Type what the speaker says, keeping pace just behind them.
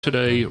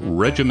Today,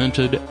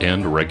 regimented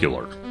and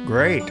regular.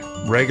 Great.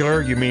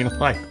 Regular, you mean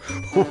like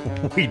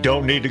we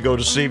don't need to go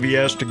to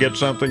CVS to get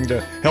something to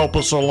help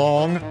us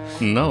along?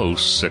 No,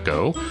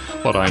 sicko.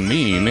 What I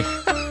mean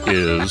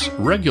is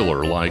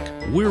regular, like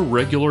we're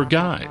regular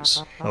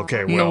guys.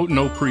 Okay, well...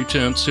 No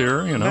pretense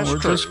here,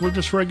 we're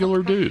just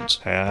regular dudes.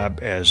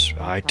 As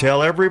I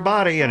tell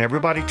everybody, and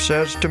everybody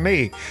says to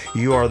me,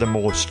 you are the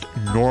most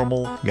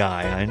normal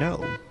guy I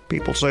know.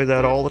 People say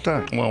that all the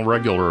time. Well,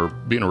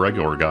 being a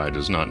regular guy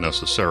does not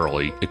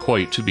necessarily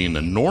equate to being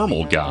a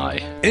normal guy.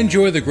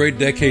 Enjoy the great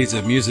decades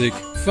of music,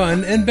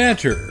 fun, and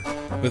banter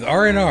with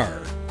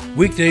R&R.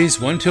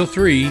 Weekdays 1 till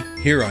 3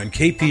 here on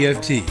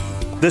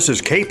KPFT. This is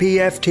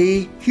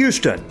KPFT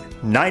Houston,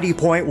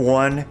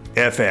 90.1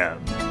 FM.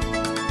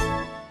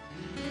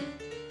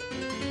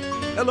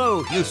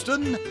 Hello,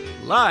 Houston.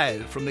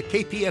 Live from the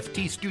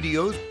KPFT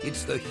studios,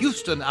 it's the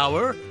Houston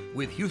Hour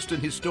with Houston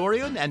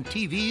historian and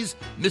TV's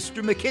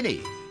Mr.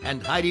 McKinney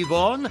and Heidi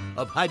Vaughn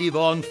of Heidi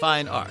Vaughn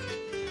Fine Art.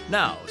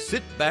 Now,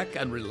 sit back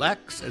and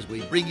relax as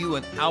we bring you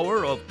an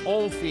hour of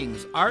all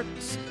things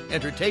arts,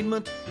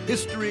 entertainment,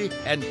 history,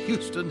 and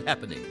Houston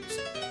happenings.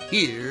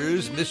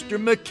 Here's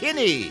Mr.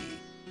 McKinney.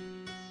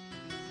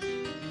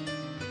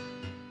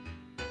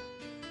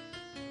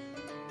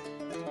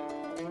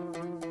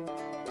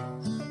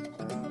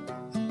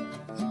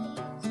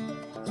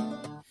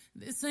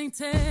 This ain't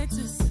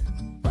Texas.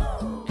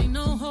 Ain't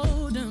no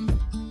hold 'em.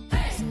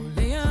 Hey. So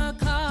lay your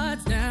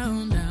cards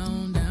down,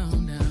 down,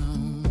 down,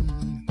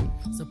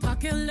 down. So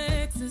park your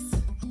Lexus.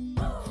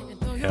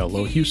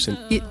 Hello, Houston.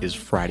 It is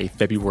Friday,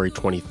 February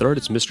 23rd.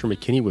 It's Mr.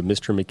 McKinney with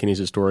Mr. McKinney's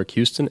Historic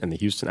Houston and the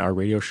Houston Hour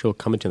radio show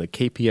coming to the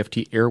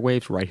KPFT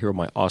airwaves right here with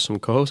my awesome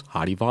co-host,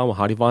 Heidi Vaughn with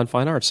Heidi Vaughn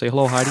Fine Arts. Say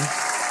hello, Heidi.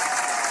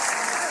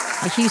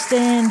 Hi,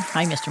 Houston.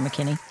 Hi, Mr.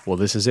 McKinney. Well,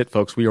 this is it,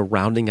 folks. We are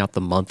rounding out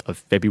the month of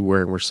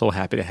February, and we're so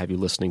happy to have you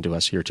listening to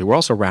us here, too. We're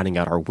also rounding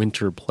out our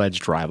winter pledge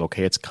drive,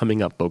 okay? It's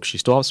coming up, folks. You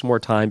still have some more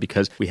time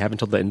because we have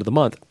until the end of the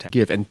month to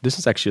give, and this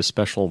is actually a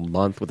special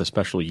month with a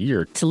special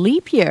year. It's a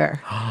leap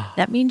year.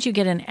 That means you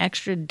get an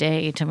extra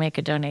day to make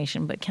a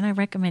donation, but can I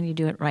recommend you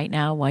do it right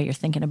now while you're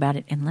thinking about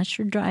it? Unless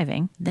you're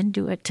driving, then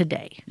do it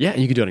today. Yeah,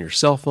 and you can do it on your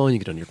cell phone. You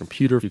can do it on your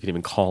computer. You can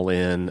even call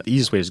in. The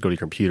easiest way is to go to your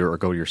computer or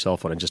go to your cell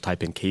phone and just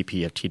type in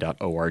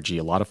kpft.org. A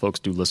lot of folks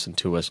do listen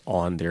to us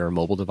on their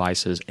mobile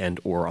devices and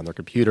or on their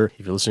computer.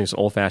 If you're listening to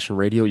old-fashioned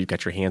radio, you've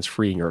got your hands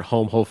free and you're at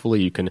home.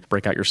 Hopefully, you can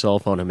break out your cell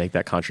phone and make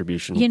that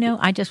contribution. You know,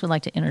 I just would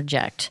like to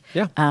interject.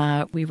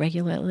 Yeah. We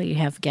regularly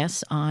have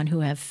guests on who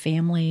have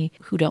family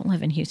who don't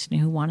live in Houston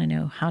who want to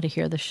know how to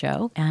hear the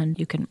show. And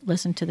you can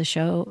listen to the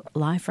show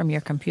live from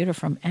your computer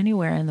from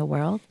anywhere in the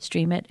world.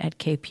 Stream it at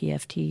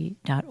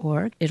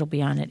kpft.org. It'll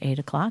be on at 8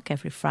 o'clock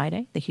every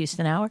Friday, the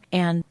Houston Hour.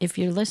 And if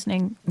you're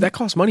listening... That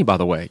costs money, by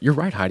the way. You're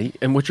right, Heidi.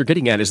 And what you're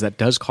getting at is that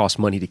does cost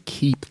money to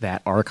keep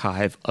that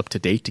archive up to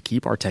date, to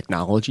keep our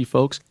technology,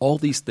 folks. All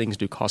these things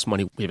do cost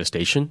money. We have a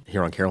station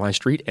here on Caroline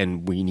Street,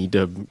 and we need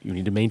to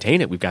maintain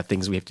it. We've got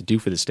things we have to do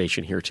for the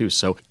station here, too.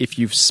 So if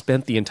you've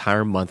spent the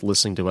entire month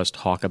listening to us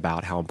talk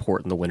about how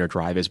important the winter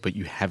drive is, but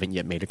you haven't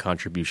yet made a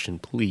contribution,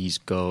 please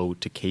go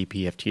to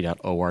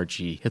kpft.org,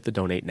 hit the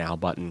Donate Now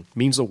button. It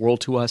means the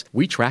world to us.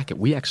 We track it.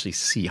 We actually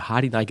see.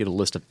 Heidi and I get a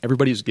list of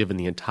everybody who's given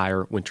the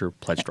entire winter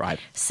pledge drive.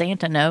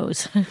 Santa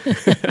knows.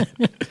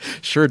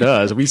 Sure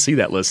does. We see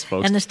that list,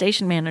 folks. And the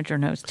station manager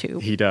knows, too.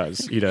 He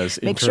does.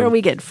 Make sure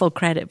we get full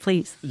credit,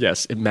 please.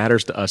 Yes, it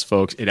matters to us,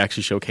 folks. It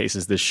actually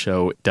showcases this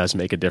show does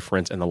make a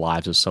difference in the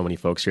lives of so many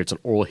folks here. It's an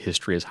oral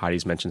history, as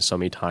Heidi's mentioned so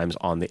many times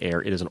on the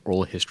air. It is an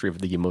oral history of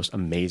the most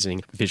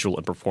amazing visual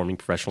and performing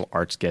professional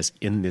arts guests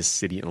in this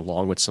city, and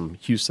along with some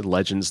Houston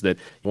legends that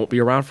won't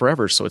be around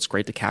forever. So it's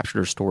great to capture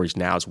their stories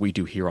now, as we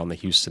do here on the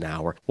Houston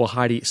Hour. Well,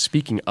 Heidi,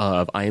 speaking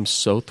of, I am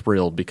so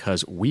thrilled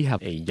because we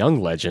have a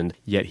young legend,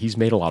 yet he's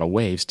made a lot of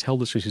waves. Tell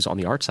listeners who's on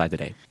the art side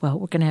today. Well,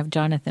 we're going to have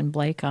Jonathan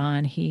Blake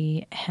on.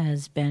 He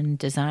has been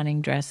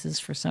designing dresses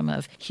for some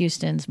of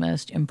Houston's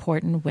most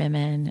important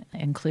women,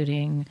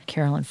 including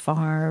Carolyn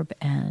Farb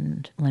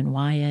and Lynn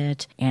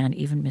Wyatt and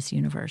even Miss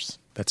Universe.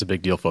 That's a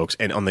big deal, folks.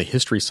 And on the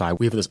history side,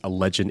 we have a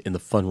legend in the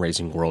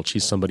fundraising world.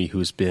 She's somebody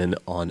who's been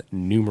on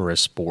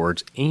numerous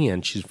boards,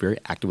 and she's very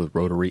active with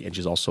Rotary, and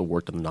she's also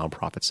worked in the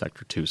nonprofit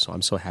sector, too. So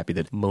I'm so happy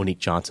that Monique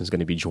Johnson is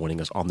going to be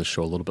joining us on the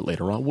show a little bit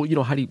later on.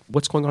 Well, Heidi,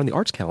 what's going on the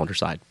arts calendar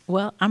side?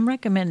 Well, I'm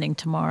recommending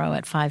tomorrow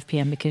at 5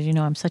 p.m. because,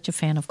 I'm such a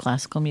fan of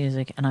classical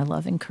music, and I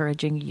love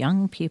encouraging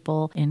young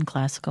people in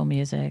classical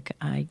music.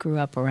 I grew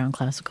up around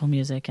classical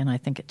music, and I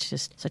think it's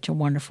just such a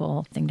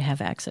wonderful thing to have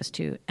access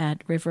to.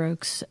 At River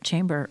Oaks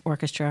Chamber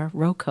Orchestra,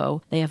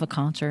 ROCO, they have a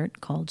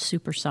concert called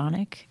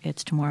Supersonic.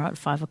 It's tomorrow at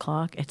 5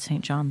 o'clock at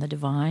St. John the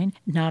Divine.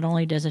 Not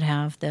only does it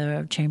have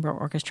the chamber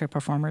orchestra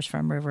performers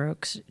from River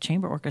Oaks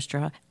Chamber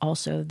Orchestra,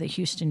 also the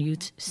Houston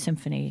Youth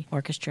Symphony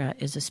Orchestra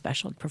is a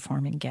special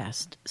performing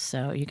guest.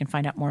 So you can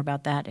find out more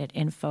about that at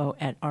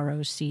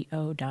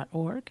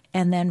info@roco.org.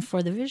 And then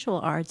for the visual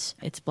arts,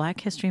 it's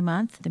Black History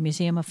Month. The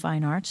Museum of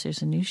Fine Arts,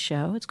 there's a new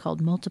show. It's called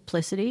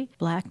Multiplicity,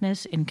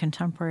 Blackness in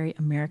Contemporary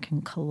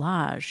American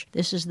Collage.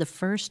 This is the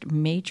first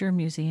major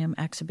museum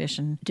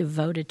exhibition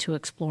devoted to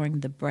exploring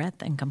the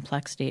breadth and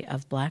complexity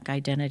of Black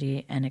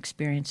identity and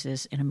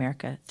experiences in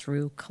America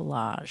through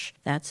collage.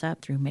 That's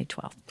up through May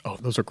 12th. Oh,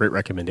 those are great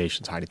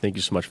recommendations, Heidi. Thank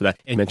you so much for that.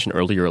 And you mentioned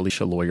earlier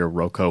Alicia Lawyer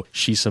Rocco.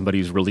 She's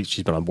somebody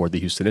she's been on board the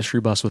Houston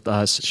History Bus with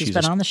us. She's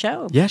been on the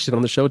show. Yeah, she's been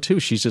on the show too.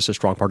 She's just a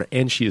strong partner.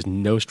 And she is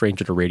no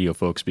stranger to radio,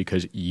 folks,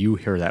 because you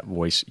hear that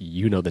voice,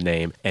 you know the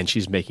name, and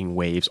she's making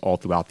waves all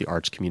throughout the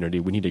arts community.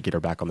 We need to get her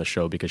back on the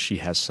show because she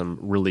has some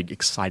really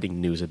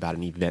exciting news about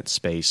an event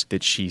space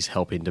that she's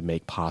helping to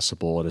make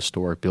possible, an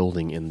historic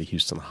building in the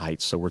Houston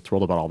Heights. So we're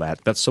thrilled about all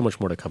that. That's so much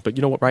more to come. But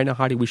you know what, right now,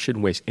 Heidi, we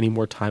shouldn't waste any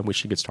more time. We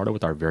should get started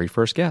with our very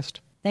first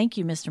guest. Thank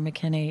you, Mr.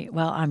 McKinney.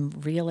 Well, I'm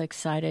real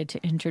excited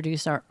to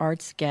introduce our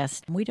arts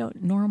guest. We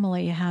don't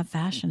normally have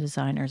fashion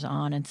designers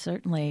on, and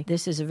certainly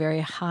this is a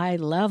very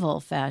high-level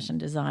fashion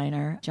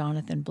designer,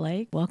 Jonathan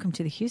Blake. Welcome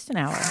to the Houston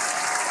Hour.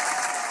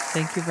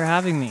 Thank you for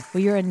having me.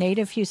 Well, you're a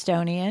native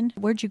Houstonian.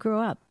 Where'd you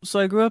grow up? So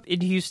I grew up in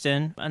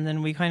Houston, and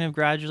then we kind of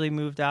gradually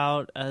moved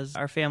out as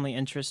our family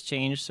interests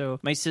changed. So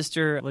my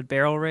sister would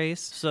barrel race,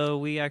 so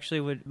we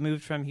actually would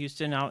move from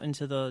Houston out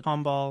into the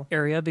Tomball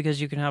area because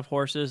you can have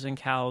horses and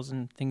cows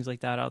and things like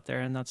that out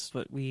there, and that's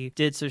what we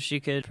did so she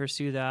could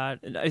pursue that.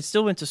 I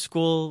still went to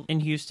school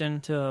in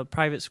Houston, to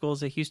private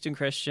schools at Houston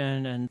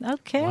Christian. And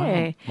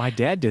Okay. Wow. My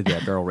dad did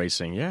that barrel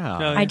racing, yeah.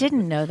 No, I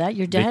didn't know that.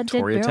 Your dad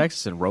Victoria, did barrel?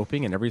 Texas, and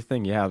roping and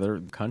everything. Yeah,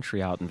 they're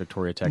country out in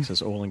Victoria,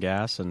 Texas. Oil and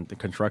gas and the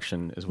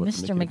construction is what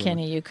Mr.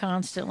 McKinney, you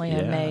constantly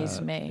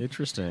amaze me.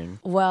 Interesting.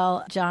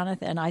 Well,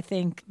 Jonathan, I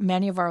think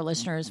many of our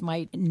listeners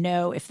might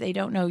know, if they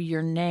don't know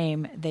your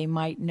name, they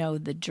might know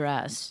the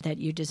dress that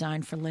you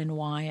designed for Lynn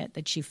Wyatt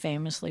that she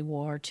famously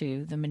wore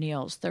to the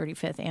Menil's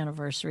 35th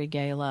anniversary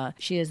gala.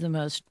 She is the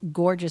most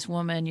gorgeous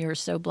woman. You're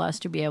so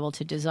blessed to be able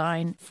to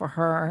design for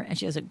her, and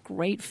she has a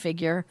great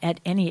figure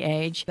at any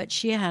age. But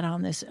she had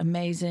on this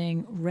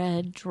amazing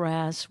red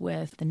dress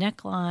with the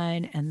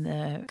neckline, and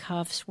the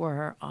cuffs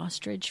were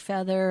ostrich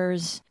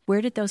feathers. Where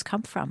did those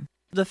come from?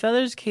 The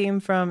feathers came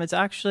from, it's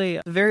actually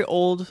a very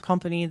old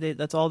company.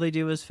 That's all they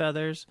do is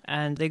feathers.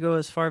 And they go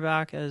as far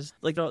back as,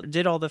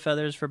 did all the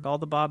feathers for all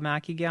the Bob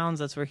Mackie gowns.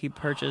 That's where he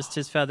purchased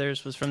his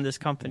feathers, was from this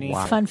company.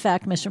 Wow. Fun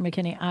fact, Mr.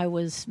 McKinney, I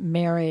was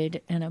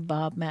married in a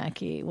Bob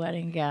Mackie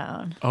wedding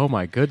gown. Oh,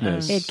 my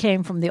goodness. It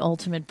came from the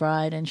Ultimate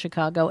Bride in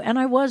Chicago, and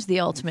I was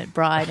the Ultimate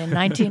Bride in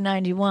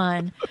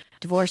 1991.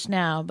 Divorced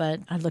now, but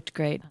I looked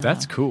great.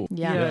 That's cool.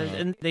 Yeah.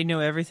 And they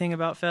know everything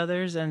about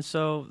feathers, and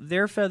so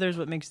their feathers,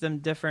 what makes them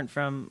different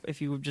from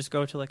if you just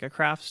go to like a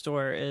craft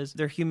store, is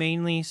they're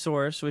humanely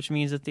sourced, which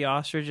means that the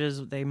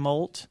ostriches, they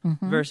molt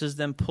versus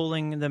them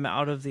pulling them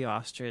out of the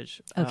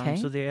ostrich. Okay.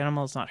 So the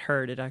animal is not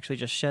hurt, it actually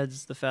just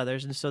sheds the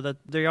feathers, and so that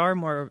they are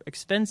more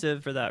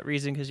expensive for that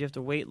reason because you have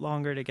to wait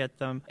longer to get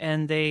them,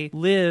 and they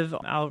live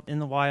out in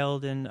the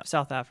wild in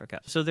South Africa.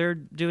 So they're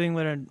doing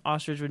what an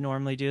ostrich would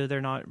normally do. They're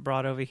not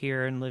brought over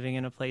here and living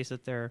in a place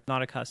that they're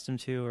not accustomed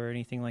to or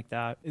anything like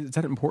that. Is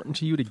that important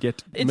to you to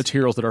get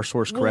materials that are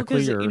sourced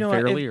correctly or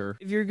fairly?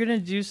 If you're going to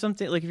do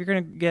something, like if you're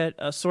going to get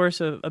a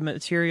source of a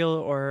material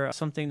or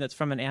something that's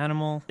from an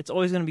animal, it's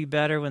always going to be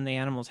better when the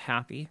animal's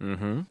happy.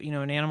 Mm-hmm.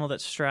 An animal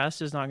that's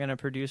stressed is not going to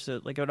produce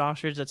it. Like an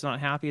ostrich that's not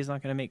happy is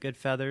not going to make good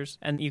feathers,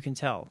 and you can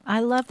tell. I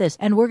love this.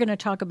 And we're going to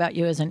talk about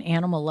you as an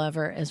animal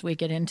lover as we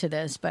get into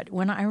this. But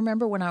I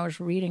remember when I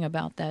was reading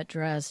about that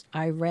dress,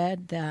 I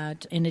read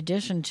that in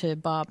addition to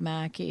Bob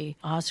Mackie,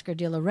 Oscar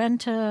de la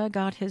Renta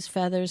got his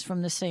feathers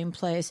from the same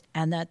place,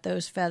 and that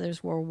those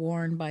feathers were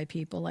worn by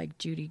people like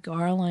Judy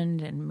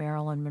Garland and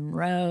Marilyn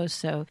Monroe.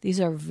 So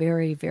these are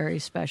very, very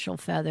special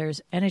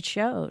feathers, and it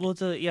showed. Well,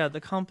 the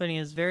company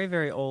is very,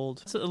 very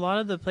old. So a lot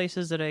of the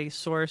places that I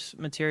source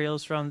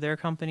materials from, they're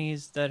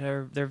companies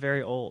they're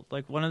very old.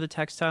 Like one of the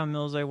textile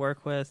mills I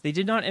work with, they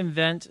did not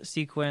invent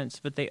sequins,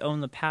 but they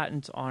own the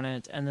patent on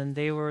it, and then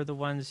they were the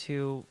ones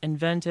who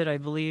invented, I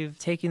believe,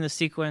 taking the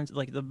sequins,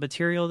 like the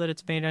material that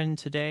it's made in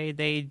today,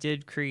 they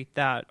did create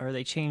that, or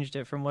they changed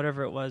it from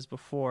whatever it was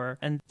before.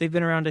 And they've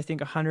been around, I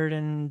think,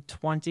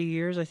 120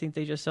 years. I think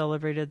they just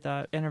celebrated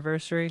that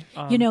anniversary.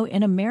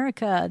 In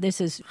America, this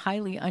is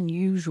highly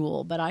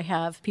unusual, but I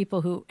have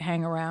people who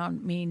hang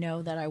around me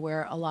know that I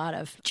wear a lot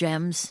of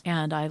gems,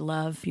 and I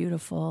love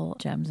beautiful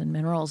gems and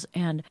minerals.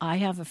 And I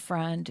have a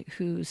friend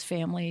whose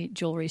family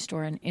jewelry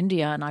store in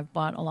India, and I've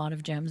bought a lot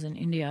of gems in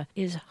India,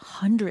 is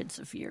hundreds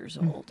of years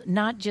old.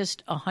 Not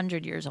just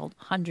 100 years old,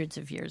 hundreds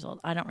of years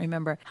old. I don't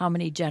remember how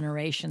many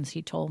generations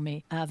he told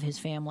me of his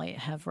family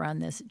have run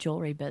this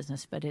jewelry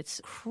business, but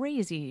it's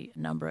crazy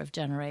number of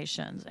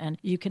generations. And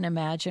you can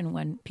imagine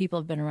when people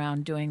have been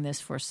around doing this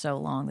for so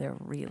long, they're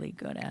really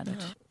good at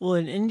it. Well,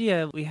 in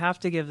India, we have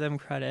to give them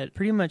credit.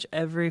 Pretty much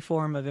every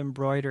form of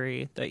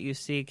embroidery that you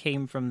see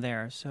came from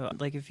there. So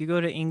like if you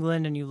go to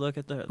England and you look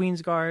at the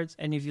Queen's Guards,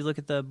 and if you look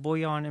at the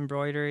Boyan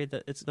embroidery,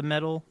 it's the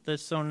metal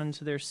that's sewn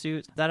into their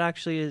suits, that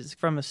actually is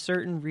from a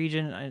certain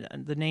region.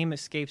 The name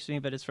escapes me,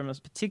 but it's from a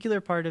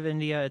particular part of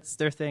India. It's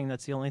their thing.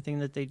 That's the only thing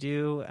that they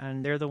do.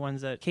 And they're the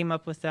ones that came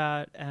up with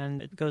that.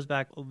 And it goes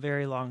back a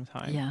very long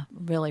time. Yeah,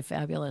 really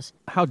fabulous.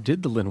 How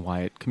did the Lynn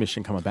Wyatt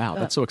Commission come about?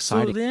 That's so So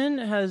exciting. Lynn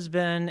has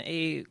been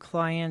a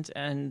client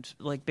and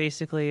like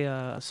basically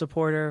a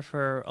supporter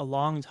for a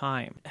long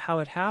time. How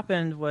it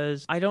happened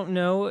was, I don't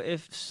know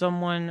if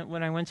someone,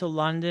 when I went to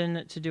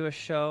London to do a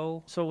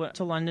show, so went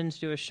to London to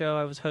do a show,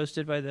 I was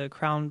hosted by the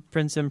Crown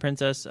Prince and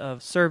Princess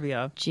of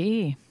Serbia.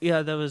 Gee.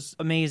 Yeah, that was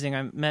amazing.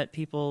 I met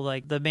people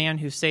like the man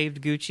who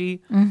saved Gucci.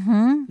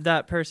 Mm-hmm.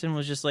 That person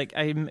was just like,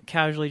 I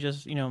casually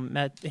just,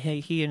 met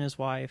he and his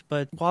wife.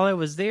 But while I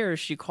was there,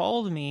 she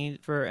called me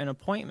for an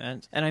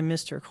appointment and I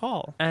missed her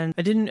call. And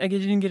I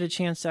didn't get a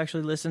chance to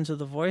actually listen to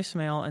the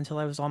voicemail until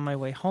I was on my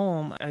way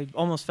home. I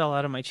almost fell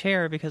out of my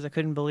chair because I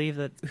couldn't believe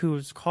that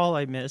whose call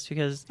I missed,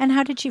 because And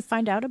how did she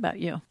find out about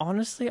you?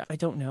 honestly, I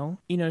don't know.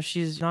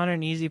 She's not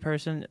an easy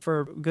person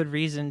for good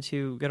reason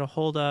to get a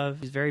hold of.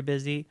 She's very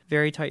busy,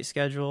 very tight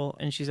schedule,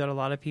 and she's got a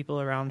lot of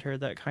people around her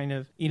that kind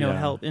of,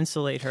 help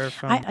insulate her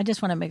from... I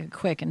just want to make a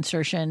quick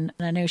insertion.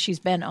 I know she's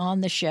been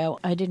on the show.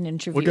 I didn't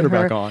interview We'll get her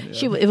her. back on,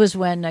 yeah. It was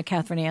when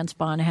Catherine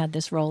Anspawn had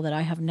this role that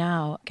I have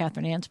now,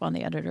 Catherine Anspawn,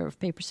 the editor of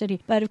Paper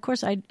City. But of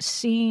course, I'd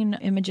seen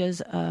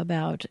images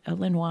about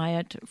Lynn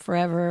Wyatt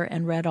forever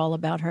and read all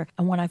about her.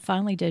 And when I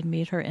finally did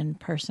meet her in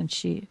person,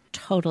 she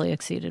totally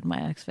exceeded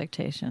my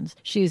expectations.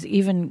 She's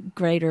even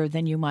greater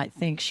than you might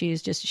think. She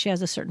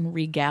has a certain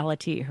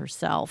regality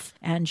herself.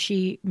 And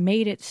she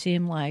made it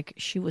seem like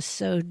she was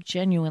so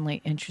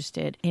genuinely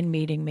interested in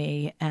meeting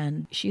me.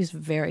 And she's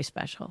very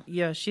special.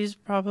 Yeah, she's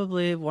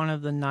probably one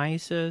of the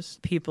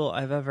nicest people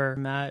I've ever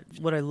met.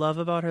 What I love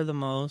about her the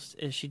most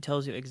is she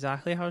tells you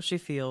exactly how she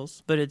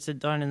feels, but it's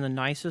done in the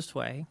nicest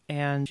way.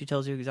 And she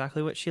tells you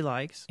exactly what she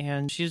likes.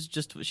 And she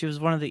was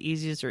one of the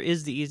easiest, or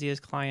is the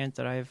easiest client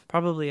that I've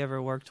probably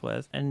ever worked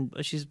with. And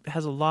she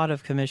has a lot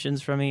of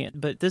commissions from me.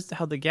 But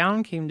how the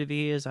gown came to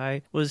be is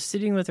I was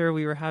sitting with her,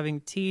 we were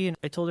having tea, and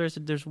I told her, I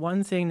said, there's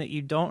one thing that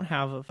you don't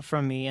have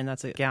from me, and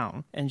that's a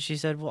gown. And she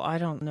said, well, I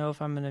don't know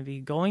if I'm going to be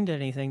going to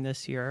anything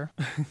this year.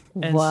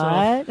 And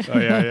What? Oh,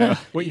 yeah.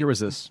 What year was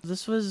this?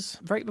 This was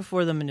right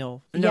before the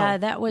Manil. Yeah,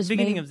 that was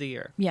beginning May- of the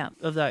year. Yeah.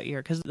 Of that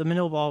year, because the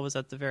Manil Ball was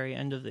at the very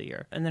end of the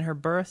year. And then her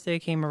birthday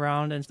came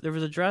around, and there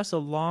was a dress a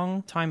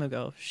long time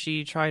ago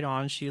she tried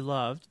on, she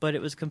loved, but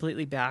it was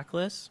completely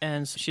backless.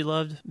 And she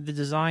loved the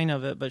design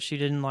of it, but she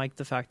didn't like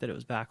the fact that it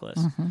was backless.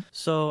 Mm-hmm.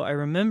 So I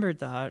remembered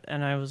that,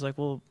 and I was like,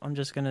 well, I'm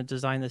just going to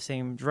design the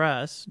same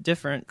dress,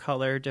 different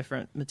color,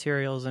 different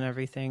materials and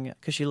everything,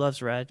 because she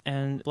loves red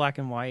and black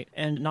and white,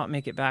 and not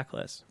make it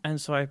backless. And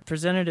so I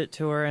presented it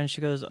to her, and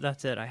she goes,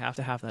 that's it, I have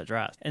to have that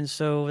dress. And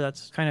so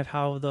that's kind of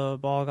how the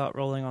ball got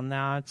rolling on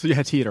that. So you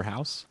had tea at her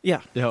house?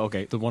 Yeah. Yeah,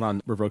 okay. The one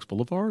on River Oaks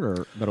Boulevard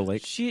or Meadow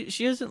Lake? She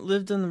hasn't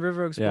lived on the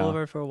River Oaks Yeah.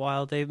 Boulevard for a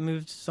while. They've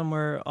moved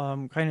somewhere,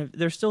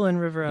 they're still in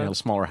River Yeah, a Oaks.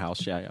 smaller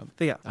house, yeah.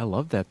 But yeah. I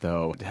love that,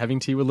 though. Having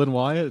tea with Lynn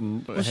Wyatt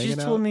and Well, hanging she's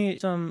out. told me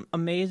some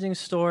amazing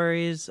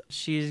stories.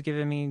 She's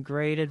given me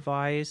great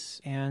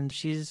advice, and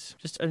she's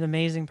just an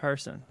amazing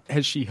person.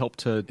 Has she helped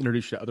to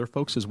introduce you to other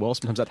folks as well?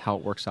 Sometimes that's how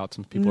it works out.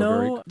 Some people are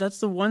very... No, that's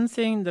the one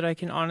thing that I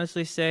can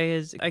honestly say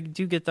is I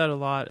do get that a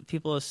lot.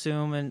 People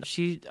assume, and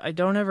I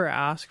don't ever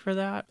ask for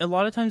that. A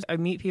lot of times I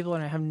meet people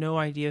and I have no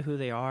idea who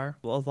they are.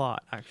 Well, a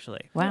lot,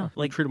 actually. Wow.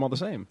 Like, treat them all the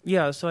same.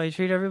 Yeah, so I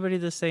treat everybody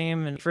the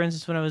same. And for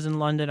instance, when I was in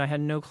London, I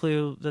had no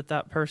clue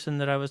that person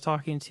that I was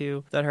talking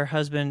to, that her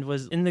husband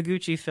was in the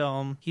Gucci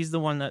film. He's the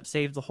one that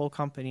saved the whole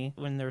company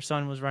when their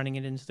son was running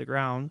it into the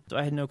ground. So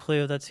I had no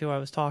clue that's who I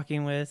was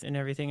talking with and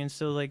everything. And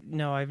so,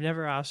 no, I've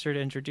never asked her to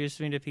introduce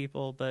me to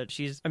people, but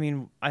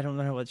I don't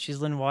know she's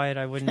Lynn Wyatt.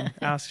 I wouldn't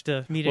ask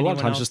to meet Well, a lot anyone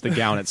of times else. just the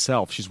gown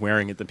itself. She's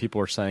wearing it that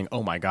people are saying,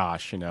 oh my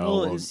gosh,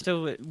 Well,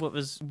 so what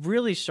was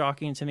really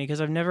shocking to me,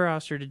 because I've never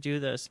asked her to do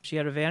this, she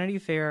had a Vanity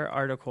Fair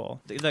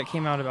article that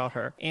came out about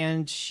her,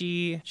 and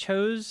she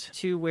chose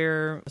to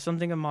wear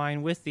something of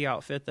mine with the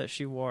outfit that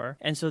she wore.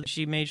 And so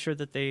she made sure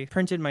that they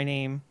printed my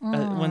name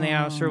when they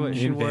asked her what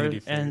she In wore. Vanity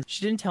Fair. And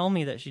she didn't tell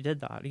me that she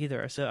did that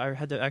either. So I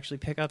had to actually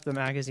pick up the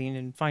magazine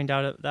and find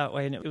out that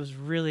way. And it was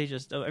really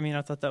just,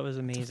 I thought that was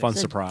amazing. fun It's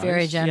a surprise.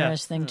 very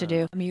generous Yeah. thing to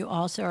do. You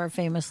also are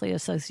famously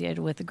associated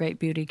with the great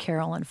beauty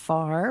Carolyn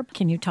Farb.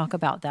 Can you talk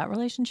about that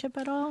relationship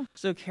at all?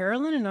 So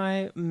Carolyn and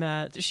I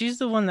met. She's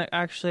the one that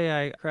actually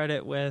I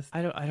credit with.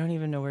 I don't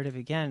even know where to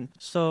begin.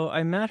 So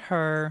I met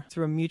her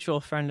through a mutual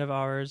friend of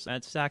ours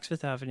at Saks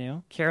Fifth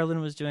Avenue.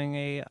 Carolyn was doing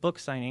a book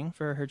signing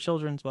for her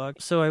children's book.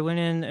 So I went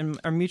in, and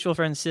our mutual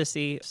friend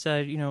Sissy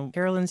said,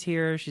 Carolyn's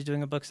here. She's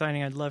doing a book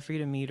signing. I'd love for you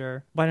to meet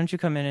her. Why don't you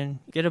come in and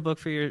get a book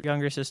for your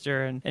younger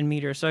sister and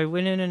meet her? So I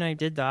went in and I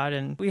did that,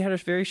 and we had a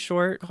very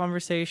short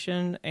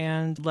conversation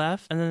and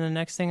left. And then the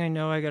next thing I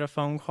know, I got a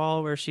phone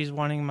call where she's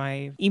wanting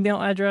my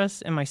email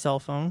address and my cell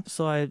phone.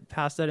 So I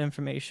passed that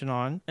information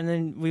on. And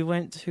then we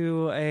went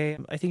to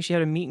I think she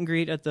had a meet and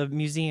greet at the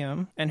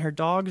museum, and her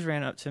dogs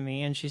ran up to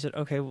me and she said,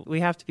 okay, we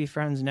have to be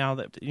friends now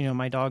that,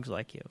 my dogs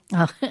like you.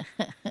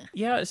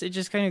 Yeah, it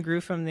just kind of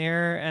grew from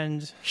there.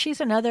 And she's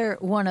another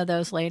one of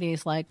those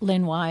ladies like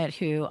Lynn Wyatt,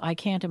 who I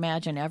can't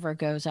imagine ever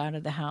goes out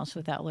of the house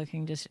without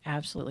looking just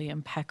absolutely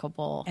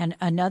impeccable. And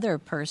another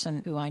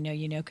person who I know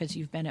you know because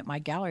you've been at my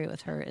gallery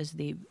with her is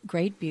the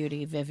great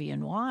beauty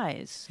Vivian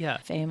Wise,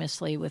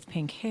 famously with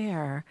pink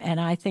hair. And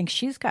I think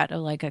she's got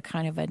a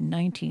kind of a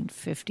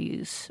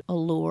 1950s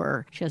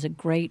allure. She has a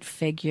great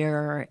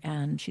figure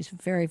and she's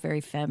very,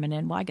 very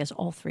feminine. Well, I guess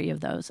all three of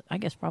those, I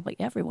guess probably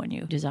everyone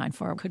you designed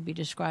for could be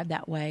described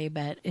that way.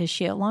 But is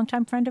she a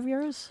longtime friend of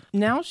yours?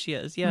 Now she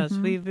is, yes.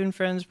 Mm-hmm. We've been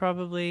friends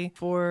probably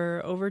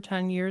for over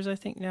 10 years, I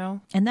think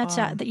now. And that's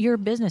your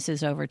business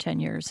is over 10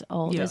 years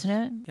old, isn't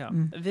it? Yeah.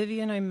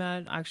 Vivian I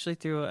met actually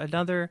through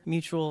another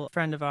mutual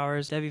friend of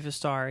ours, Debbie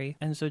Vistari.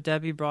 And so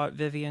Debbie brought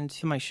Vivian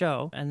to my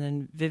show. And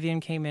then Vivian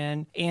came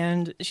in.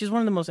 And she's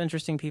one of the most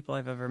interesting people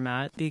I've ever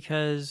met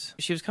because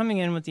she was coming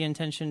in with the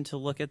intention to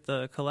look at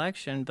the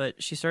collection,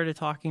 but she started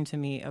talking to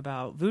me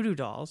about voodoo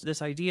dolls,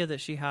 this idea that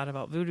she had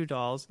about voodoo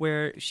dolls,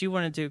 where she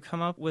wanted to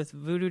come up with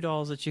voodoo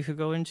dolls that you could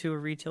go into a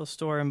retail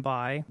store and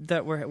buy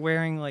that were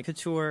wearing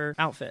couture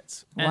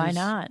outfits. Why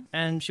not?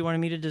 And she wanted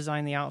me to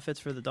design the outfits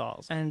for the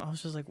dolls. And I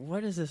was just like,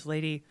 what is this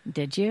lady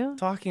Did you?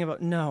 talking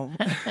about? No.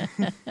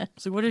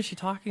 So what is she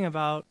talking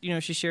about?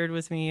 She shared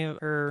with me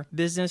her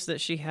business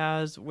that she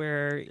has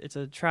where it's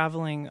a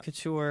traveling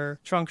couture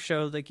trunk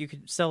show. You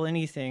could sell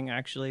anything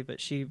actually, but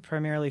she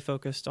primarily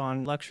focused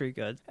on luxury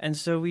goods. And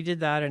so we did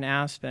that in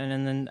Aspen.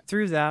 And then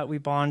through that, we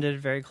bonded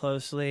very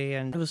closely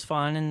and it was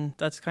fun. And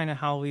that's kind of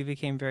how we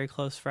became very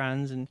close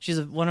friends. And she's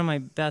one of my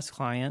best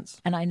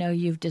clients. And I know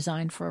you've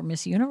designed for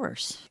Miss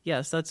Universe.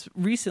 Yes, that's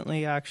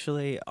recently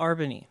actually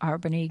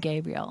Arbany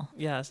Gabriel.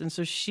 Yes. And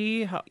so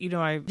she,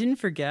 I didn't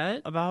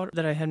forget about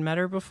that I had met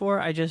her before.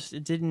 I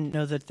just didn't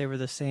know that they were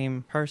the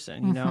same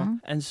person, you know?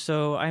 And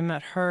so I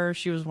met her.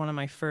 She was one of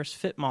my first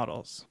fit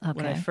models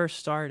when I first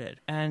started.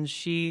 And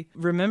she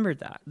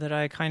remembered that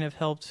I kind of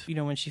helped,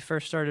 when she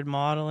first started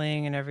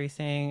modeling and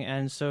everything.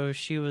 And so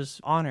she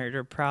was honored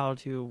or proud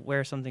to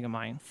wear something of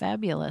mine.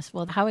 Fabulous.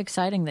 Well, how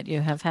exciting that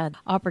you have had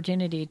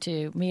opportunity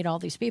to meet all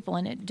these people.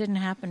 And it didn't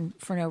happen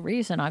for no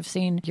reason. I've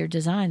seen your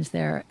designs.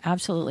 They're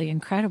absolutely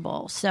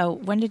incredible. So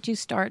when did you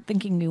start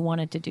thinking you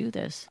wanted to do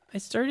this? I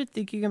started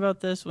thinking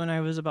about this when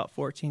I was about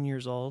 14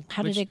 years old.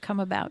 How did it come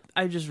about?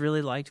 I just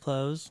really liked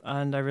clothes,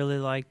 and I really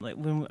liked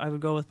when I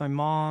would go with my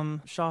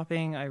mom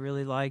shopping. I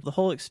really liked the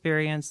whole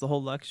experience, the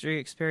whole luxury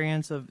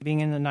experience of being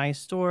in a nice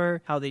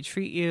store, how they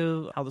treat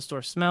you, how the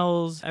store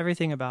smells,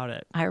 everything about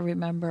it. I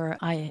remember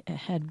I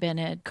had been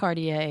at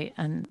Cartier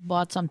and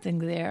bought something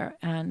there,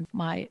 and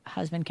my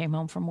husband came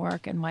home from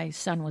work, and my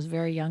son was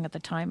very young at the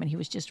time, and he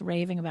was just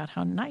raving about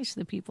how nice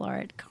the people are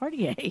at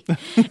Cartier.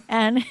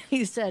 And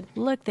he said,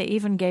 look, they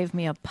even gave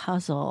me a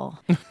puzzle.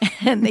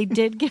 And they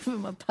did give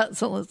him a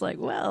puzzle. It's like,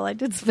 well, I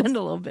did spend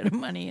a little bit of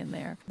money in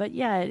there. But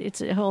yeah,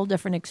 it's a whole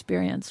different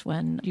experience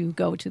when you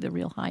go to the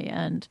real high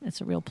end. It's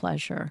a real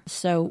pleasure.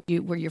 So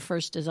were your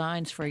first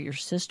designs for your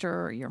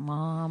sister or your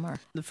mom? Or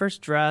the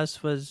first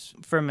dress was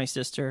for my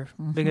sister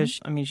because,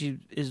 she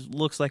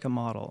looks like a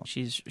model.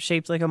 She's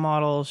shaped like a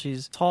model.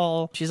 She's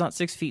tall. She's not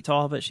 6 feet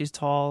tall, but she's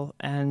tall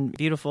and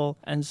beautiful.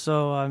 And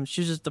so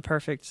she's just the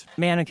perfect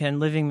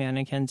living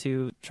mannequin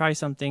to try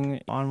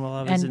something on while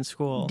I was in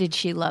school. Did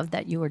she love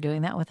that you were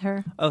doing that with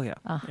her? Oh, yeah.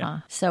 Yeah.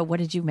 So what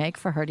did you make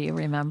for her? Do you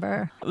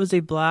remember? It was a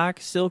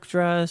black silk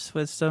dress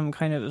with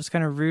it was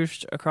kind of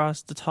ruched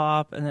across the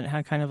top, and then it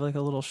had kind of like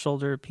a little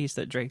shoulder piece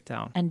that draped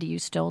down. And do you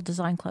still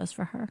design clothes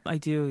for her? I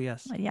do,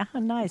 yes. Yeah,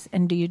 nice.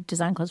 And do you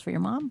design clothes for your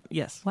mom?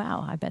 Yes.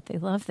 Wow, I bet they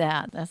love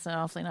that. That's an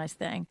awfully nice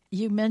thing.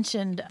 You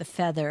mentioned the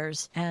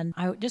feathers, and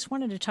I just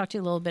wanted to talk to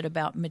you a little bit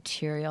about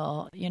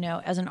material.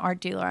 As an art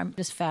dealer, I'm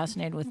just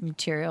fascinated with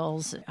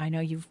materials. I know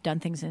you've done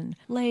things in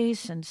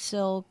lace and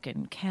silk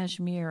and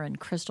cashmere and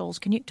crystals.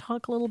 Can you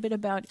talk a little bit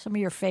about some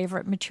of your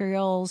favorite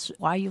materials,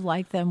 why you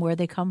like them, where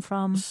they come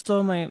from?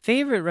 So my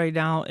favorite right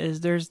now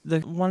is there's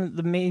the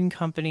main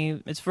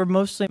company. It's for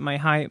mostly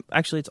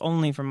it's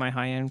only for my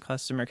high-end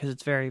customer because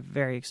it's very,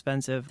 very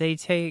expensive. They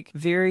take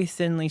very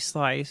thinly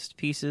sliced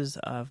pieces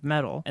of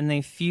metal and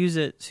they fuse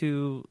it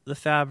to the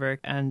fabric,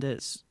 and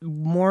it's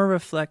more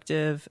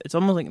reflective. It's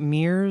almost like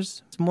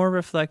mirrors. It's more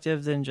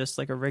reflective than just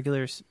like a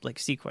regular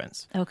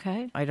sequence.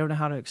 Okay. I don't know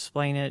how to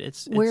explain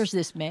it. Where's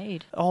this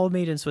made? All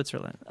made in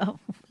Switzerland. Oh.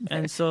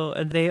 And so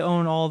they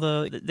own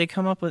they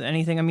come up with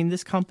anything.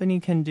 This company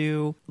can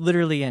do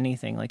literally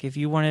anything. Like if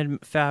you wanted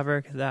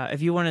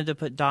if you wanted to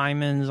put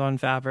diamonds on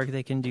fabric,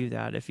 they can do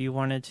that. If you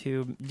wanted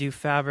to do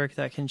fabric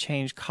that can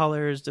change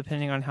colors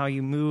depending on how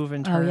you move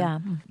and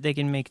turn, they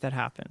can make that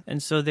happen.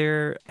 And so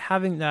they're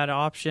having that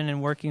option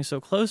and working so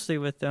closely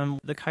with them.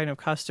 The kind of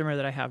customer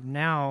that I have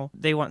now,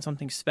 they want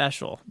something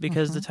special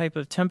because the type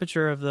of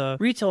temperature of the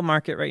retail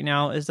market right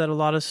now is that a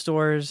lot of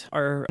stores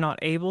are not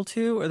able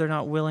to, or they're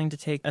not willing to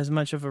take as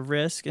much of of a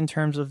risk in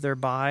terms of their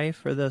buy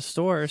for the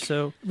store.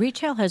 So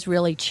retail has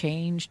really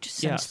changed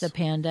since Yes. the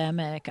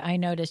pandemic. I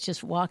noticed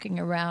just walking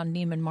around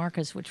Neiman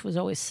Marcus, which was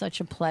always such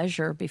a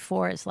pleasure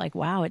before. It's like,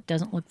 wow, it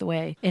doesn't look the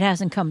way it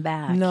hasn't come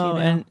back. no, you know?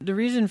 and the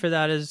reason for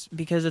that is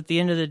because at the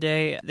end of the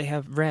day, they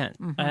have rent,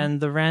 and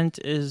the rent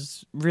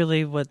is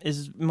really what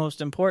is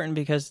most important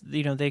because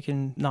they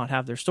can not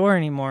have their store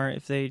anymore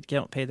if they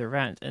don't pay the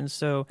rent, and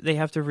so they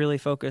have to really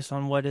focus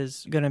on what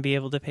is going to be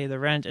able to pay the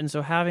rent. And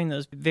so having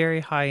those very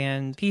high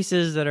end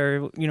pieces that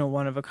are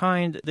one of a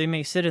kind, they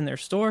may sit in their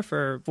store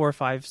for 4,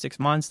 5, 6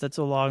 months. That's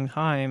a long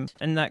time,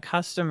 and that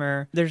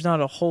customer, there's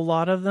not a whole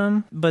lot of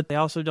them, but they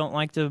also don't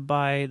like to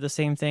buy the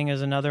same thing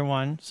as another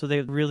one, so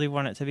they really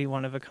want it to be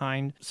one of a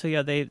kind. So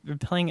yeah, they're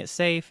playing it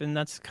safe, and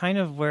that's kind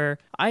of where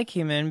I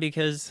came in,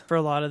 because for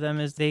a lot of them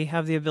is they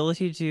have the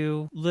ability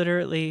to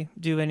literally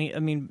do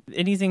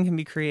anything can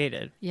be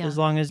created. Yeah. As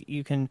long as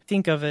you can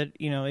think of it,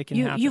 it can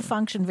happen. You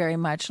function very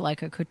much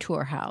like a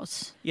couture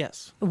house.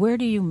 Yes. Where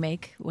do you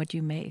make what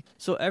you make?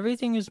 So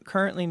everything is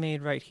currently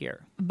made right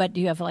here. But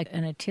do you have like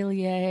an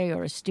atelier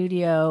or a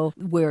studio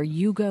where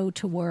you go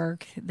to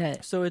work?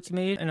 So it's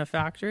made in a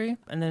factory,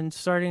 and then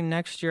starting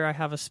next year, I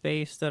have a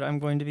space that I'm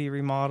going to be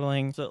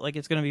remodeling. So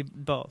it's going to be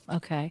both.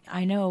 Okay.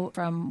 I know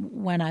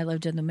from when I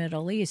lived in the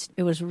Middle East,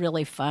 it was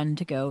really fun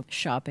to go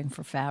shopping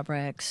for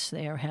fabrics.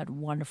 They had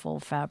wonderful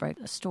fabric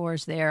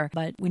stores there.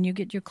 But when you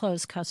get your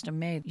clothes custom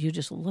made, you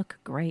just look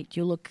great.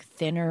 You look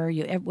thinner.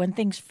 When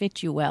things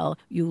fit you well,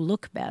 you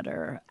look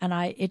better. And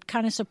it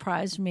kind of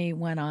surprised me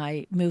when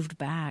I moved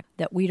back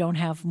that we don't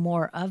have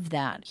more of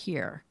that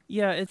here.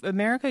 Yeah,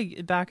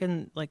 America back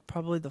in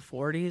probably the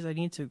 40s. I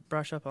need to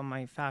brush up on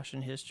my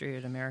fashion history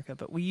in America,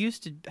 but we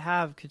used to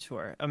have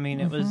couture.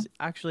 It was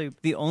actually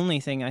the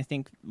only thing I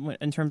think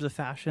in terms of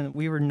fashion that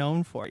we were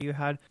known for. You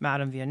had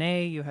Madame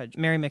Vianney, you had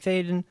Mary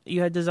McFadden,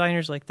 you had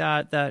designers like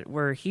that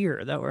were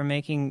here, that were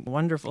making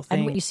wonderful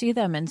things. And you see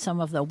them in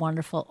some of the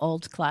wonderful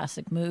old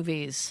classic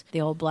movies,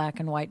 the old black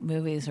and white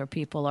movies where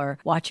people are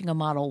watching a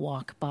model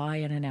walk by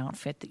in an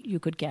outfit that you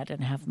could get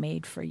and have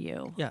made for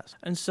you. Yes,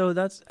 and so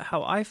that's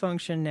how I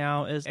function now.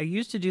 Is I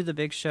used to do the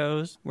big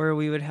shows where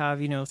we would have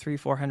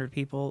 300-400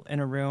 people in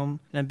a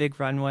room in a big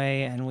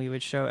runway, and we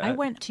would show. I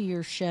went to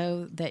your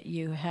show that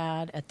you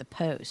had at the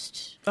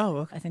Post. Oh,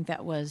 okay. I think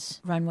that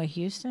was Runway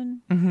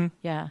Houston. Mm-hmm.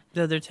 Yeah,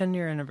 their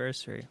 10-year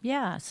anniversary.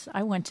 Yes,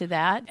 I went to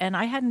that, and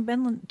I hadn't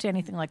been to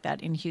anything like that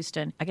in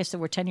Houston. I guess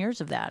there were 10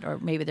 years of that, or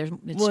maybe it's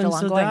still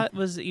ongoing. So that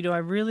was I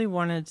really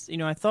wanted.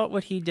 I thought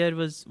what he did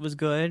was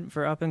good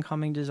for up and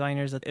coming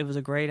designers. That it was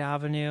a great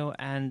avenue,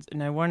 and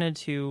I wanted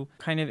to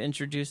kind of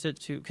introduce it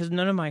to. Because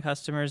none of my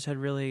customers had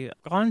really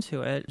gone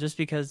to it, just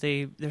because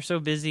they're so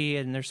busy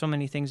and there's so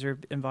many things they're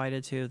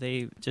invited to,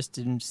 they just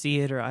didn't see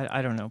it, or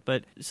I don't know.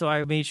 But so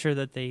I made sure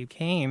that they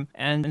came,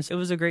 and so it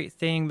was a great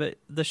thing. But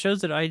the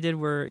shows that I did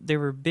were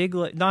big,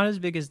 not as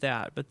big as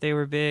that, but they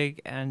were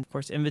big, and of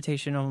course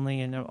invitation only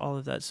and all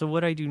of that. So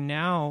what I do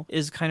now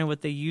is kind of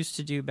what they used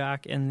to do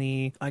back in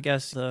the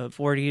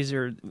 40s,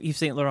 or Yves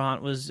Saint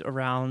Laurent was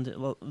around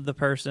the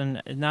person,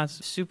 and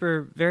that's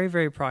super, very,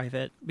 very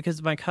private,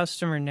 because my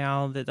customer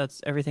now that's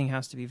everything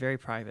has to be very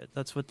private.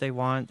 That's what they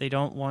want. They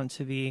don't want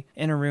to be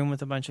in a room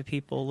with a bunch of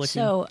people looking.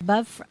 So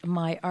above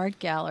my art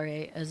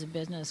gallery is a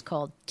business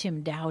called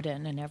Tim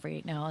Dowden, and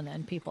every now and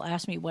then people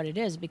ask me what it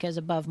is, because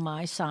above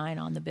my sign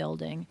on the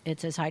building,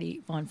 it says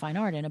Heidi Von Fine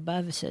Art, and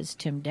above it says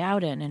Tim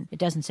Dowden, and it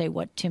doesn't say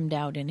what Tim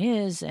Dowden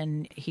is,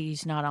 and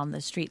he's not on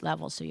the street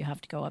level, so you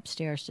have to go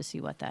upstairs to see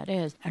what that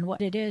is. And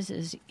what it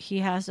is he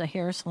has a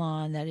hair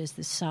salon that is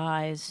the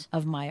size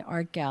of my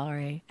art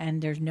gallery,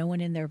 and there's no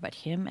one in there but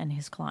him and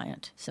his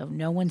client. So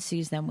no one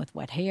sees them with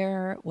wet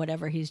hair,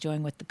 whatever he's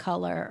doing with the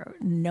color.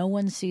 No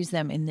one sees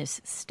them in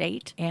this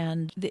state.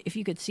 And if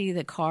you could see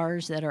the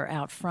cars that are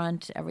out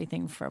front,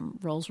 everything from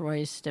Rolls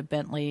Royce to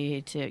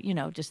Bentley to,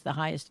 just the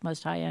highest,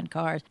 most high-end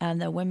cars.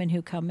 And the women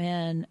who come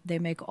in, they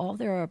make all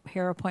their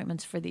hair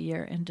appointments for the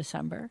year in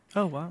December.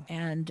 Oh, wow.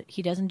 And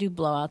he doesn't do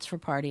blowouts for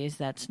parties.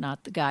 That's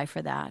not the guy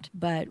for that.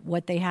 But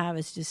what they have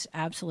is just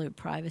absolute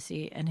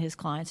privacy. And his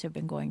clients have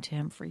been going to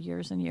him for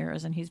years and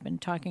years. And he's been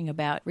talking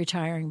about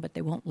retiring, but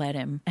they won't let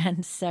him.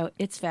 And so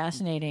it's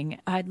fascinating.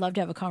 I'd love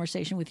to have a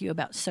conversation with you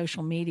about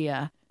social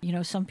media.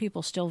 Some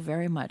people still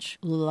very much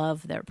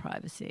love their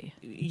privacy.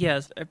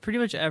 Yes, pretty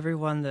much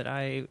everyone that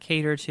I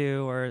cater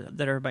to or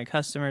that are my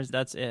customers,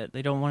 that's it.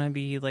 They don't want to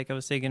be, like I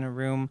was saying, in a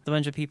room with a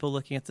bunch of people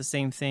looking at the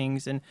same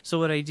things. And so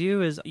what I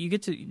do is you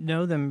get to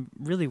know them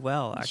really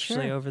well,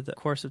 actually, Sure. over the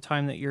course of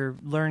time that you're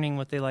learning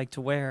what they like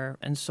to wear.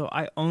 And so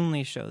I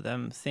only show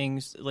them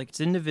things, like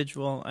it's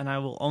individual, and I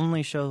will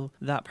only show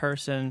that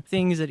person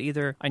things that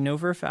either I know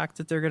for a fact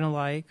that they're going to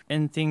like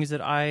and things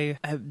that I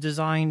have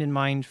designed in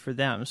mind for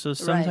them. So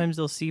sometimes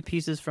they'll see see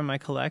pieces from my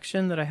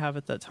collection that I have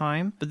at that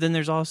time. But then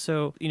there's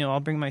also, I'll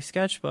bring my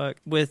sketchbook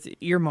with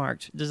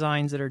earmarked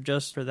designs that are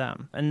just for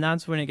them. And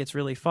that's when it gets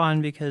really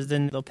fun, because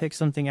then they'll pick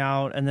something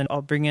out, and then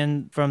I'll bring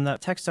in from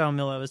that textile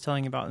mill I was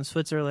telling you about in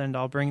Switzerland,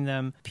 I'll bring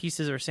them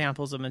pieces or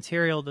samples of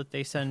material that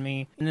they send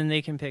me, and then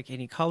they can pick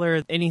any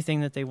color,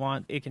 anything that they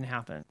want. It can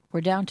happen.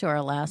 We're down to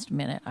our last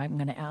minute. I'm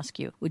going to ask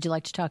you, would you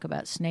like to talk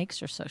about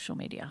snakes or social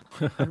media?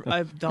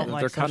 I don't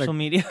like They're social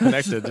media.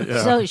 Connected.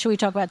 Yeah. So should we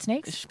talk about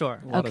snakes? Sure.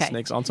 A lot of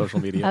snakes on social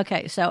media.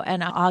 Okay, so,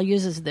 and I'll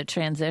use as the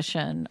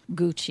transition,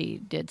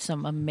 Gucci did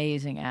some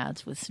amazing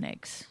ads with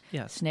snakes.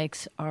 Yes.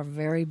 Snakes are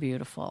very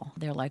beautiful.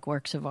 They're like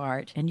works of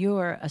art. And you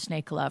are a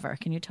snake lover.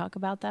 Can you talk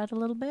about that a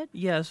little bit?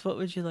 Yes. What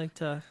would you like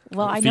to?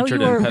 Well, I know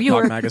Featured in Pet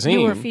Talk magazine.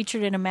 You were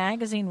featured in a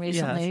magazine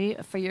recently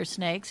for your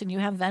snakes, and you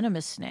have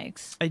venomous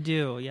snakes. I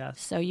do, yes.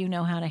 So you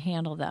know how to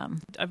handle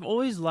them. I've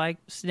always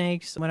liked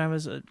snakes. When I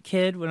was a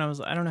kid,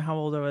 I don't know how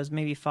old I was,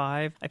 maybe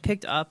 5, I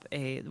picked up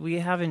we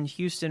have in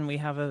Houston, we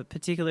have a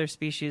particular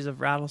species of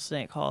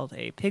rattlesnake called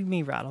a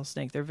pygmy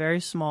rattlesnake. They're very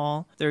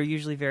small. They're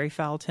usually very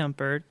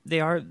foul-tempered.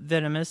 They are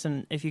venomous,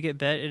 and if you get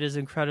bit, it is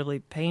incredibly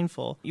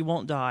painful. You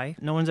won't die.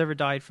 No one's ever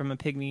died from a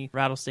pygmy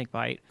rattlesnake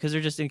bite because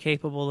they're just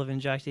incapable of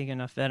injecting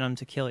enough venom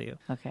to kill you.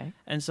 Okay.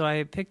 And so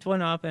I picked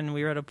one up, and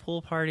we were at a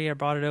pool party. I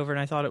brought it over, and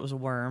I thought it was a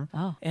worm.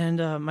 Oh. And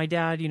my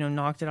dad,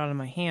 knocked it out of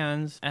my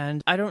hands.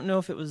 And I don't know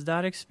if it was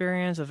that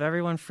experience of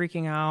everyone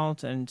freaking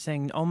out and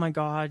saying, oh my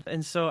God.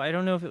 And so I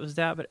don't know if it was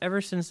that, but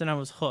ever since then I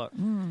was hooked.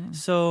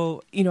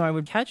 So, I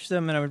would catch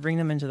them and I would bring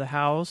them into the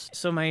house.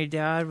 So my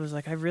dad was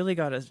like, I really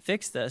got to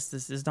fix this.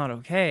 This is not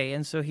okay.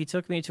 And so he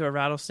took me to a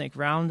rattlesnake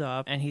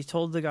roundup, and he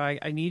told the guy,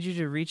 I need you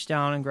to reach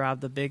down and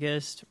grab the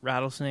biggest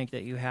rattlesnake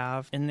that you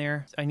have in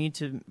there. I need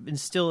to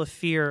instill a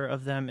fear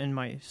of them in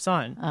my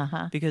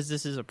son because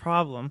this is a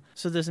problem.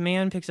 So this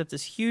man picks up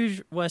this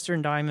huge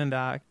Western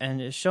Diamondback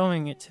and is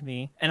showing it to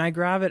me, and I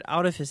grab it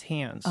out of his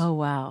hands. Oh,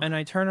 wow. And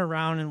I turn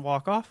around and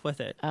walk off with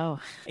it. Oh.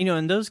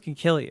 And those can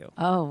kill you.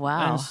 Oh,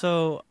 wow. And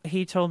so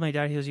he told my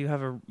dad, he goes,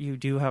 you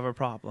do have a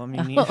problem.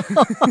 You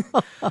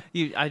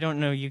need, I don't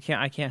know,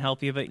 I can't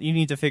help you, but you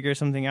need to figure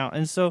something out.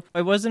 And so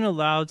I wasn't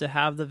allowed to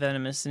have the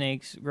venomous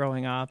snakes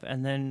growing up.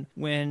 And then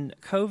when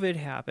COVID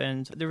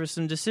happened, there were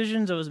some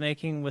decisions I was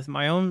making with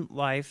my own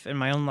life and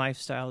my own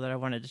lifestyle that I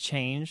wanted to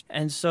change.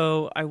 And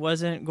so I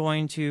wasn't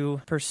going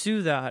to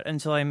pursue that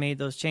until I made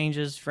those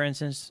changes. For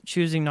instance,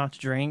 choosing not to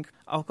drink.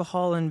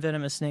 Alcohol and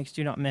venomous snakes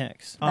do not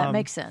mix. That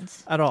makes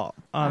sense. At all.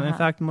 In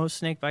fact, most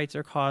snake bites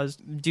are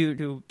caused due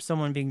to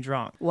someone being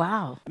drunk.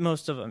 Wow.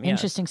 Most of them, yes.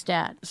 Interesting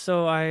stat.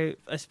 So I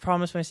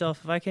promised myself,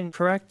 if I can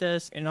correct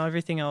this and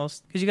everything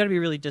else, because you got to be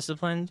really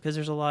disciplined, because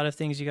there's a lot of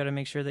things you got to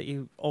make sure that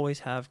you always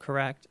have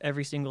correct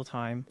every single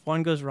time. If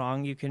one goes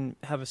wrong, you can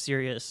have a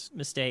serious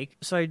mistake.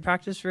 So I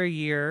practiced for a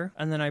year,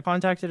 and then I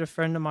contacted a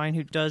friend of mine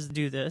who does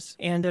do this,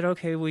 and said,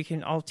 okay,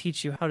 I'll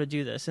teach you how to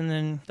do this. And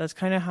then that's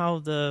kind of how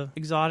the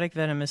exotic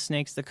venomous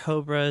snakes, the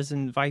cobras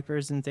and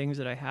vipers and things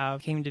that I have,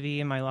 came to be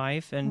in my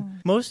life.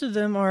 And most of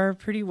them are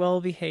pretty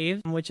well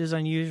behaved, which is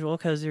unusual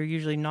because they're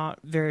usually not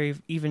very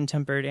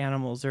even-tempered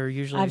animals. They're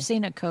usually... I've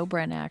seen a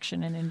cobra in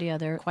action in India.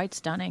 They're quite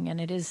stunning, and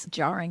it is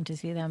jarring to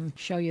see them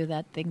show you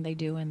that thing they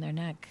do in their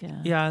neck.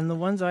 Yeah, and the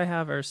ones I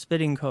have are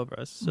spitting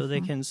cobras. So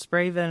they can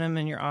spray venom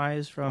in your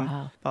eyes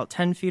from about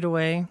 10 feet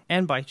away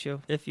and bite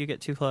you if you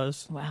get too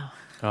close. Wow.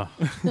 Oh.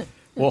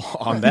 Well,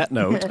 on that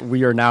note,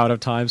 we are now out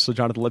of time. So,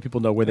 Jonathan, let people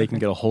know where they can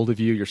get a hold of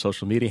you, your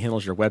social media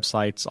handles, your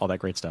websites, all that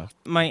great stuff.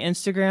 My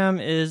Instagram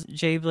is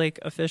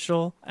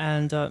jblakeofficial,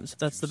 and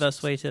that's the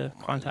best way to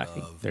contact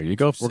me. There you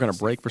go. We're going to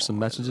break for some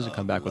messages and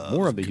come back with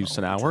more of the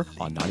Houston Hour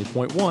on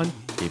 90.1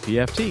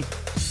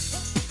 KPFT.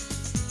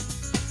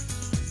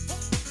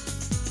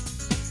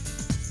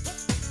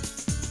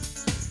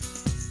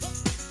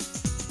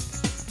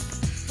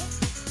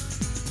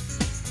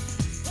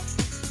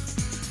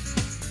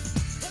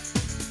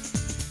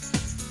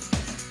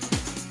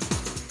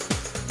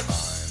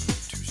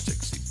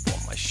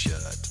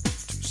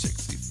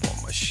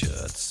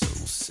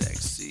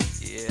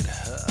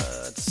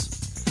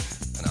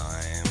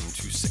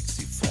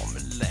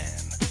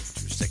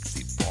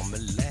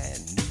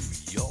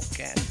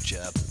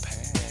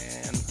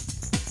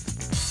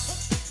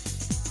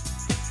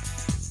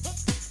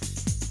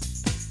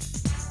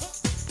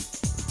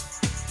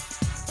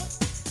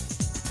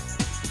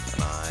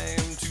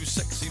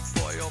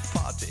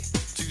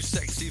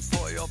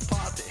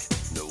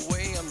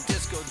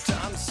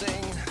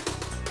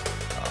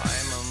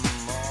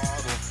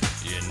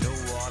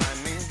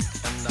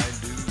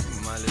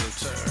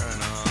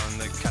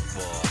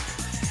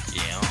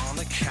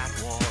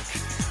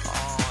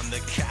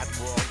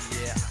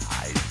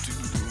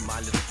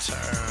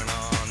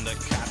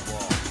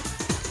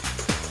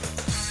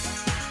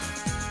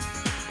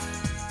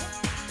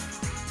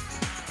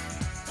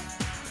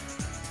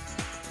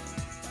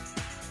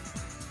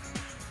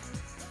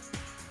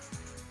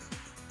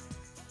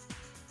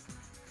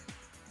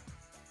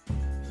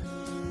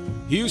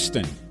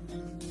 Houston,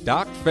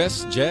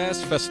 DocFest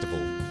Jazz Festival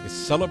is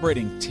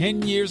celebrating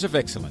 10 years of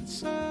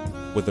excellence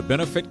with a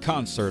benefit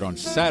concert on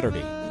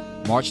Saturday,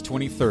 March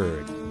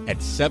 23rd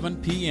at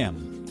 7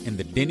 p.m. in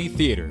the Denny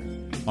Theater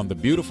on the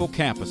beautiful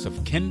campus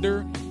of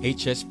Kinder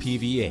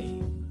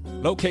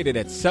HSPVA, located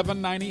at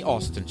 790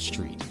 Austin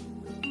Street.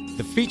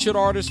 The featured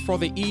artists for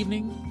the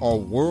evening are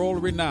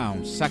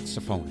world-renowned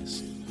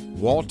saxophonist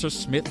Walter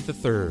Smith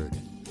III,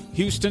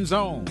 Houston's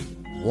own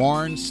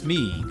Warren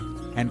Sneed,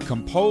 and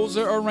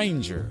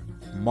composer-arranger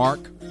Mark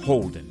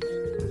Holden.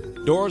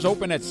 Doors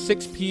open at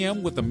 6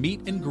 p.m. with a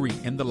meet and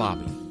greet in the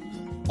lobby.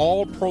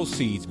 All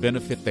proceeds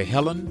benefit the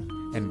Helen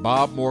and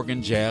Bob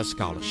Morgan Jazz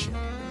Scholarship.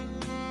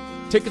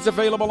 Tickets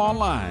available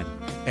online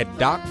at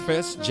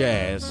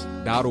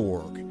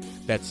docfestjazz.org.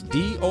 That's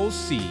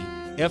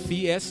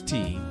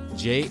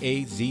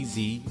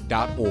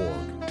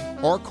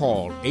DOCFESTJAZZ.org. Or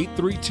call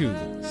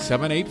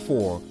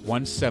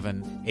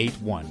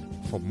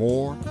 832-784-1781 for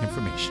more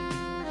information.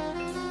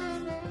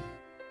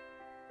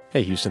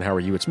 Hey Houston, how are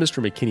you? It's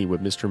Mr. McKinney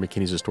with Mr.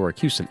 McKinney's Historic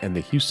Houston and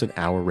the Houston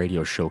Hour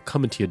radio show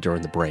coming to you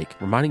during the break.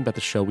 Reminding about the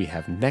show we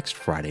have next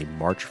Friday,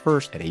 March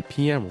 1st at 8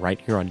 p.m.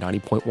 right here on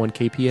 90.1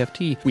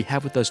 KPFT. We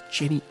have with us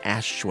Jenny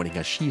Ash joining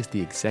us. She is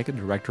the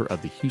Executive Director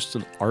of the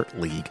Houston Art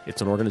League.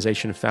 It's an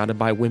organization founded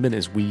by women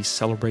as we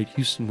celebrate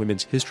Houston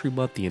Women's History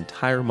Month the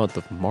entire month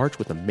of March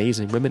with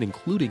amazing women,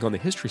 including on the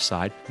history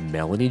side,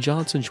 Melanie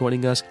Johnson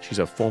joining us. She's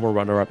a former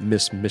runner-up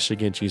Miss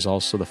Michigan. She's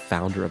also the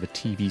founder of a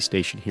TV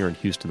station here in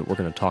Houston that we're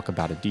going to talk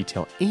about in detail,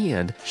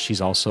 and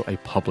she's also a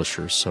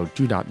publisher, so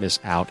do not miss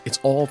out. It's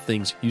all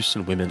things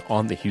Houston women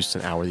on the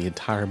Houston Hour the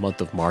entire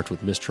month of March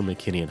with Mr.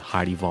 McKinney and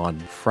Heidi Vaughn,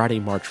 Friday,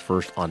 March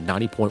 1st on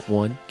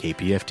 90.1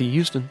 KPFT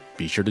Houston.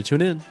 Be sure to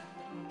tune in.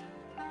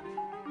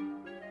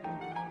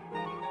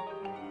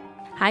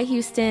 Hi,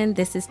 Houston.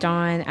 This is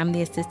Dawn. I'm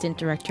the Assistant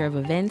Director of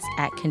Events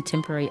at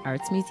Contemporary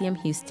Arts Museum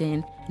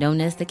Houston, known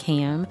as the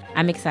CAM.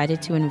 I'm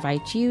excited to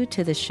invite you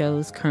to the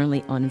shows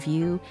currently on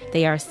view.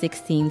 They are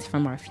 6 scenes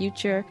from our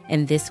future,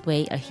 and This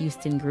Way, a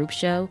Houston group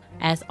show.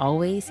 As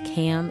always,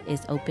 CAM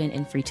is open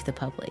and free to the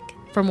public.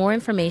 For more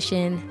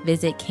information,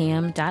 visit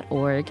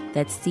cam.org.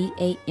 That's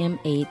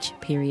CAMH.org.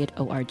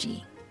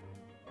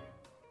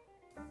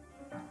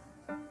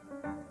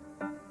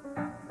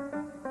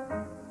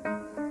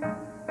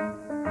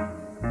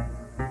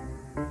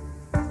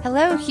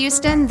 Hello,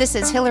 Houston. This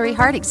is Hillary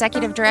Hart,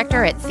 Executive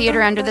Director at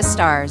Theater Under the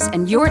Stars,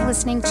 and you're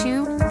listening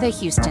to The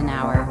Houston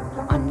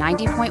Hour on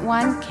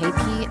 90.1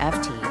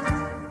 KPFT.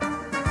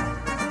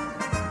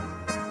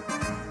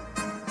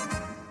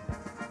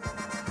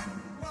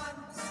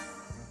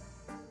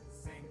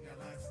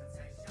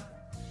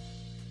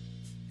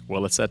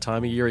 Well, it's that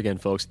time of year again,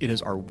 folks. It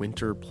is our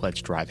winter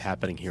pledge drive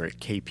happening here at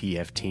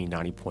KPFT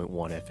 90.1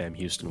 FM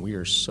Houston. We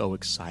are so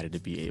excited to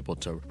be able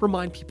to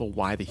remind people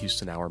why the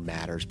Houston Hour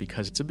matters,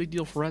 because it's a big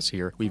deal for us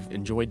here. We've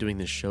enjoyed doing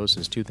this show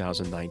since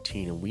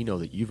 2019, and we know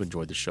that you've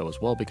enjoyed the show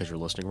as well because you're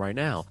listening right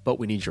now, but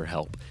we need your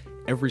help.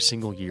 Every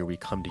single year we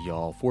come to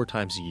y'all 4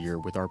 times a year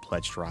with our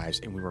pledge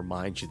drives, and we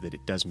remind you that it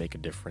does make a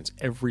difference.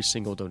 Every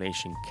single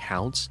donation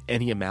counts.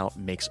 Any amount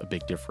makes a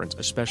big difference,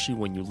 especially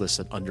when you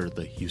listen under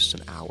the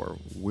Houston Hour.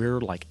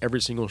 We're, like every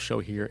single show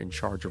here, in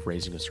charge of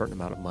raising a certain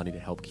amount of money to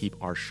help keep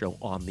our show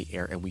on the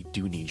air, and we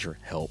do need your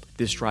help.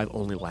 This drive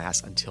only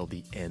lasts until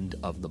the end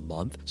of the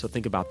month, so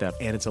think about that.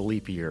 And it's a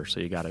leap year, so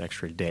you got an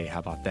extra day. How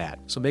about that?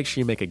 So make sure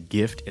you make a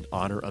gift in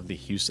honor of the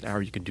Houston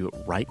Hour. You can do it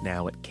right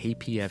now at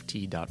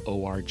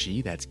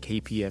kpft.org. That's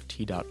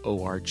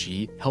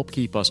kpft.org. Help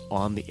keep us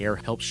on the air.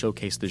 Help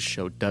showcase this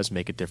show does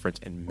make a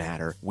difference and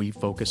matter. We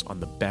focus on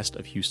the best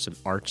of Houston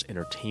arts,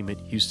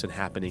 entertainment, Houston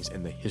happenings,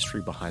 and the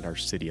history behind our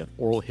city. An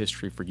oral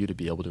history for you to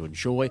be able to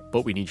enjoy,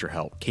 but we need your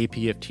help.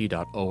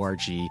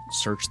 kpft.org.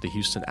 Search the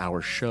Houston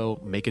Hour show.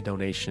 Make a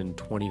donation,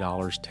 $20,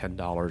 $10,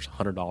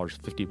 $100,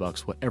 $50,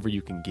 whatever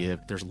you can give.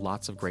 There's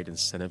lots of great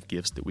incentive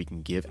gifts that we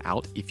can give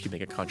out if you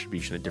make a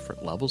contribution at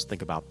different levels.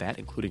 Think about that,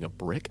 including a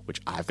brick,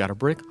 which I've got a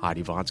brick,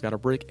 Heidi Vaughn's got a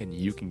brick, and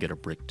you can get a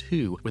brick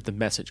too with the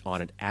message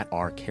on it at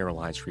our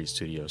Caroline Street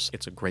Studios.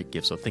 It's a great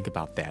gift, so think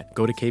about that.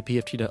 Go to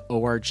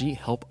kpft.org,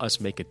 help us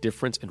make a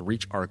difference and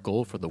reach our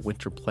goal for the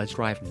Winter Pledge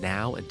Drive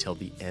now until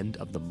the end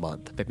of the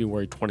month.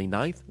 February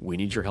 29th, we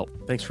need your help.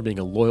 Thanks for being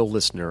a loyal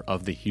listener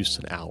of the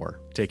Houston Hour.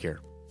 Take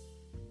care.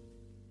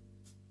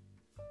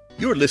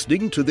 You're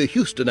listening to the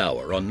Houston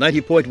Hour on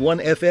 90.1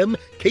 FM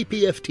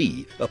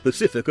KPFT, a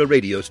Pacifica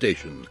radio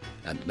station.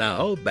 And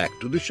now, back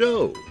to the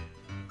show.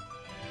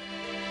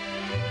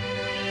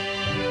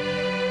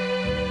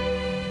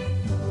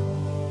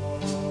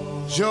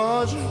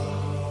 Georgia,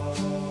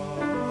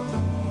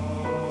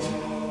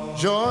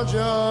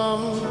 Georgia,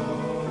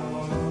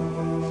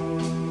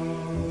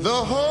 the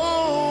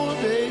whole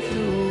day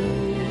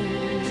through,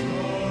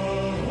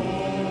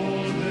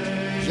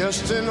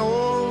 just an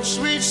old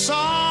sweet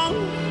song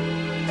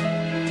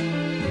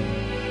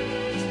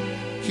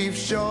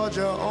keeps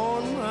Georgia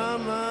on my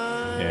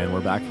mind. And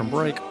we're back from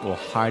break. Well,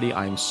 Heidi,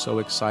 I'm so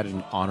excited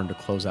and honored to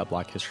close out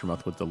Black History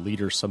Month with the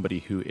leader, somebody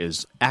who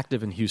is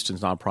active in Houston's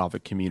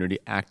nonprofit community,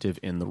 active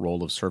in the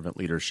role of servant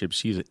leadership.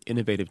 She's an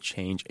innovative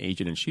change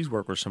agent, and she's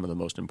worked with some of the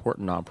most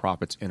important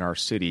nonprofits in our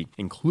city,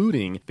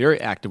 including very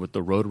active with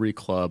the Rotary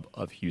Club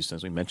of Houston.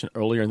 As we mentioned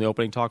earlier in the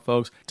opening talk,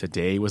 folks,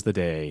 today was the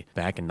day,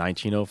 back in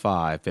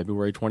 1905,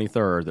 February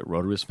 23rd, that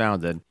Rotary was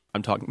founded.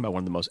 I'm talking about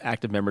one of the most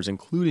active members,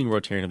 including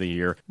Rotarian of the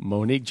Year,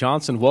 Monique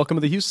Johnson. Welcome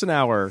to the Houston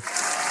Hour.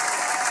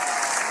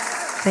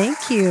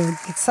 Thank you.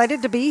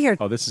 Excited to be here.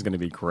 Oh, this is going to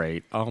be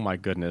great. Oh, my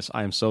goodness.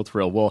 I am so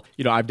thrilled. Well,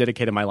 I've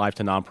dedicated my life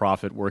to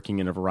nonprofit, working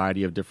in a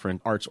variety of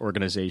different arts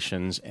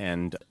organizations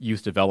and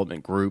youth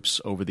development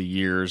groups over the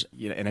years,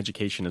 and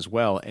education as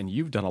well. And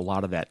you've done a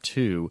lot of that,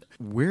 too.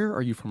 Where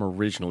are you from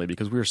originally?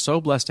 Because we are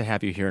so blessed to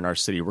have you here in our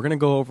city. We're going to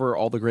go over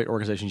all the great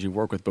organizations you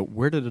work with, but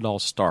where did it all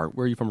start?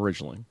 Where are you from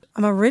originally?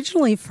 I'm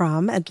originally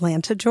from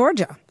Atlanta,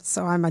 Georgia.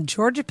 So I'm a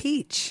Georgia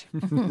peach.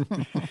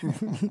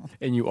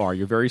 And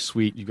you're very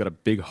sweet. You've got a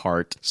big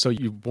heart. So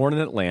you were born in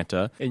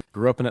Atlanta and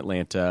grew up in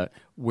Atlanta.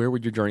 Where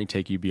would your journey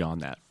take you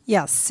beyond that?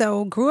 Yes,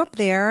 so grew up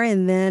there,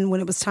 and then when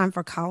it was time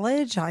for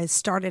college, I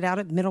started out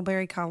at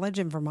Middlebury College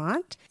in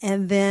Vermont,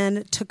 and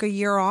then took a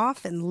year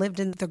off and lived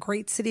in the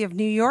great city of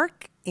New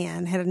York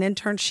and had an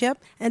internship,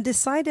 and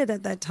decided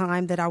at that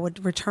time that I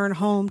would return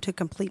home to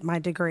complete my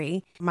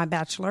degree, my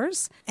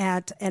bachelor's,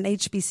 at an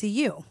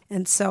HBCU.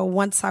 And so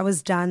once I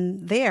was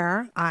done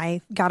there,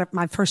 I got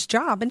my first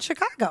job in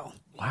Chicago.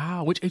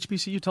 Wow. Which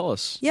HBCU? Tell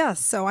us. Yes.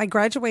 So I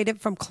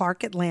graduated from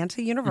Clark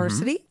Atlanta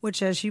University,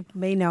 which, as you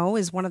may know,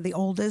 is one of the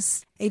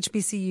oldest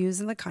HBCUs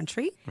in the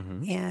country.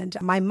 And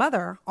my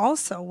mother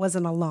also was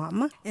an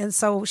alum. And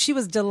so she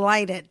was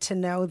delighted to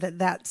know that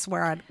that's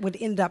where I would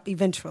end up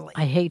eventually.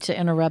 I hate to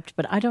interrupt,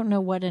 but I don't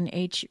know what an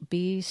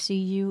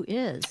HBCU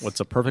is. What's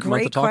a perfect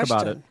month to talk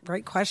about it?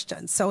 Great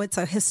question. So it's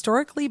a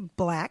historically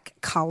Black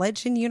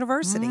college and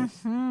university.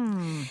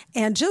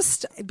 And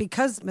just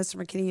because Mr.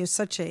 McKinney is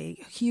such a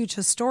huge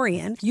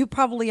historian, you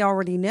probably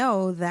already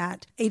know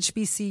that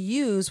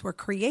HBCUs were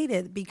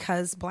created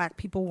because Black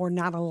people were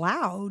not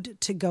allowed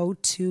to go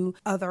to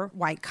other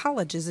white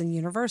colleges and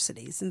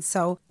universities. And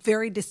so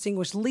very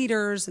distinguished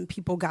leaders and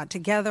people got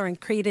together and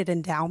created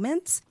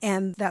endowments,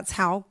 and that's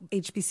how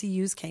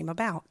HBCUs came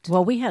about.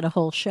 Well, we had a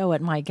whole show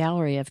at my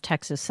gallery of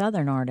Texas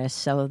Southern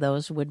artists, so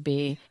those would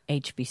be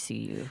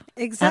HBCU.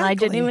 Exactly. And I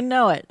didn't even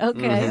know it.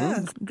 Okay.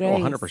 Yes.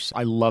 Great. Oh, 100%.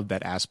 I love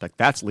that aspect.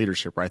 That's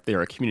leadership right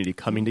there, a community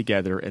coming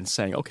together and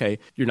saying, okay,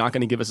 you're not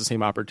going to give us the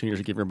same opportunities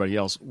to give everybody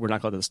else. We're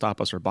not going to stop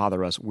us or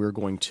bother us. We're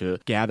going to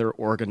gather,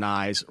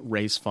 organize,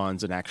 raise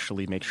funds, and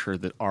actually make sure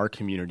that our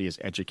community is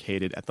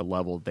educated at the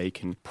level they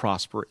can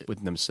prosper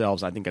within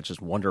themselves. I think that's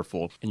just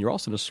wonderful. And you're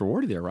also in a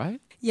sorority there, right?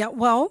 Yeah,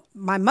 well,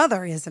 my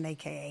mother is an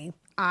AKA.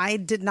 I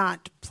did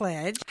not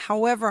pledge.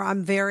 However,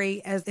 I'm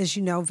very, as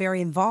you know,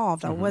 very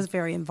involved. I was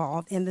very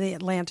involved in the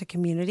Atlanta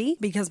community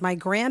because my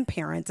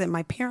grandparents and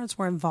my parents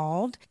were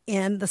involved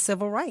in the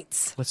civil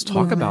rights. Let's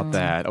talk about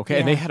that. Okay,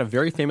 and they had a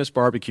very famous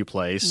barbecue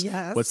place.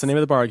 Yes. What's the name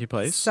of the barbecue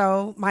place?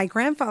 So my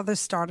grandfather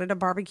started a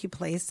barbecue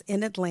place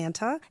in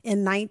Atlanta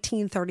in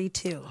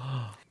 1932.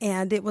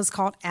 And it was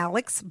called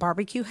Alex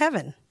Barbecue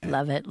Heaven.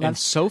 Love it. And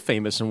so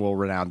famous and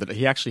well-renowned that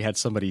he actually had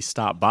somebody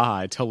stop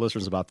by. Tell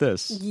listeners about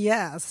this.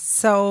 Yes.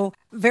 So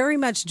very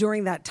much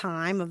during that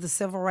time of the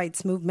civil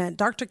rights movement,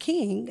 Dr.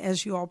 King,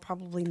 as you all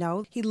probably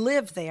know, he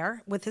lived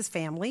there with his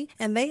family,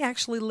 and they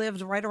actually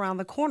lived right around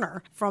the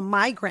corner from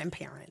my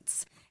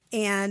grandparents.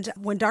 And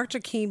when Dr.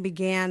 King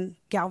began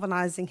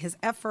galvanizing his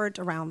effort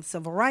around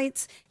civil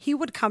rights, he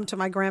would come to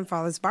my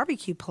grandfather's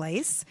barbecue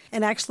place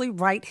and actually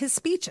write his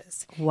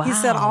speeches. Wow. He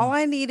said, all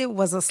I needed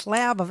was a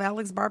slab of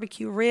Alex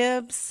barbecue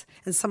ribs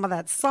and some of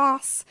that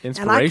sauce,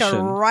 and I could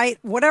write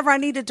whatever I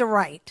needed to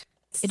write.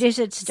 Is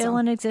it still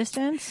in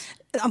existence?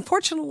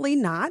 Unfortunately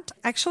not.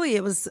 Actually,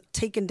 it was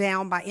taken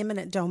down by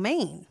eminent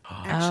domain.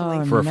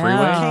 Actually, for a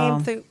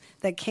freeway?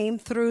 That came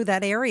through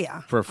that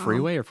area. For a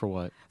freeway or for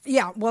what?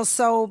 Yeah, well,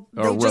 so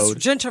they just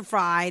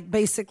gentrified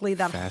basically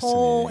that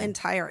whole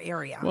entire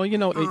area. Well,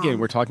 again,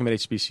 we're talking about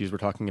HBCUs. We're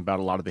talking about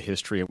a lot of the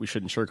history. We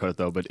shouldn't sugarcoat it,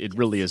 though, but it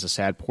really is a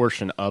sad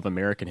portion of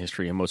American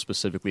history, and most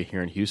specifically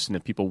here in Houston.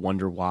 And people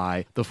wonder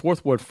why the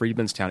Fourth Ward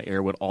Freedmanstown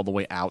area went all the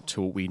way out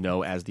to what we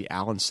know as the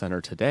Allen Center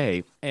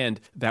today.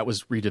 And that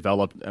was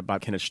redeveloped by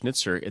Kenneth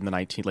Schnitzer in the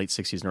late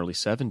 60s and early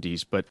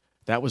 70s. But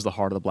that was the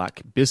heart of the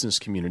Black business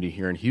community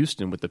here in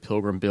Houston, with the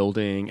Pilgrim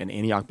Building, and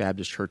Antioch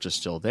Baptist Church is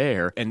still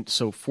there. And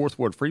so Fourth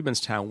Ward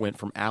Freedmanstown went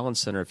from Allen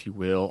Center, if you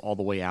will, all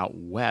the way out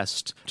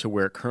west to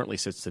where it currently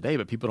sits today.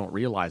 But people don't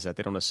realize that.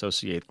 They don't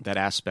associate that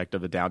aspect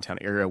of the downtown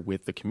area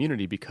with the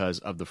community because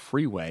of the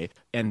freeway.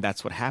 And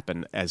that's what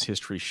happened. As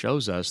history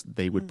shows us,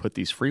 they would put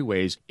these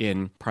freeways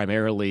in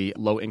primarily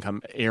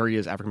low-income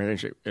areas,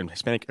 African-American and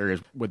Hispanic areas,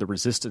 where the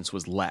resistance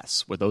was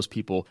less, where those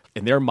people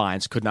in their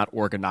minds could not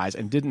organize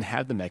and didn't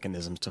have the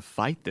mechanisms to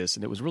fight this.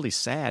 And it was really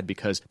sad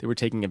because they were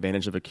taking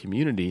advantage of a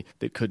community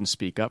that couldn't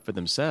speak up for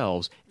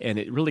themselves. And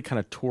it really kind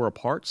of tore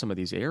apart some of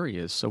these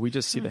areas. So we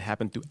just see that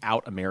happen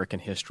throughout American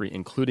history,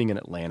 including in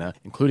Atlanta,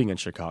 including in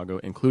Chicago,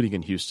 including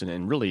in Houston.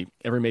 And really,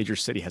 every major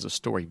city has a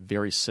story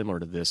very similar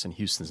to this, and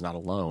Houston's not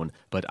alone.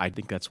 But I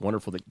think that's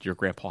wonderful that your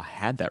grandpa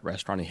had that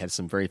restaurant. He had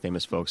some very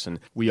famous folks, and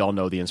we all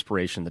know the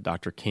inspiration that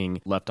Dr.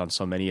 King left on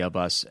so many of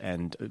us,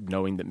 and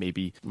knowing that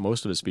maybe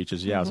most of his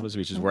speeches, some of his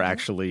speeches were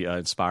actually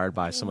inspired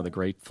by some of the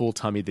great full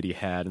tummy that he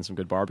had and some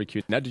good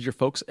barbecue. Now, did your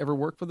folks ever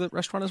work for the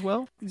restaurant as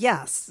well?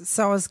 Yes.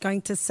 So I was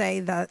going to say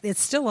that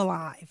it's still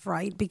alive,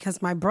 right?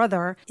 Because my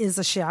brother is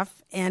a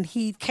chef and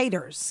he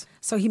caters.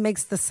 So he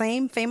makes the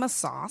same famous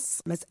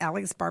sauce, Miss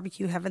Alex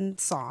Barbecue Heaven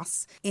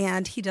sauce,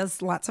 and he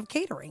does lots of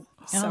catering.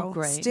 So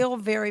great. Still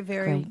very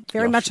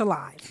much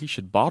alive. He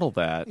should bottle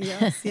that.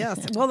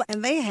 Yes. Well,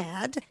 and they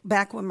had,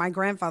 back when my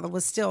grandfather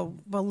was still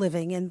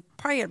living, and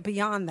prior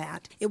beyond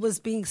that, it was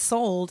being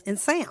sold in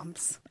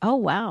Sam's. Oh,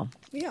 wow.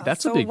 Yeah,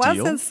 That's so a big it was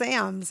deal. in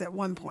Sam's at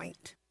one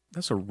point.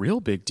 That's a real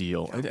big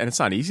deal. And it's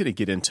not easy to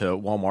get into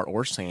Walmart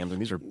or Sam's.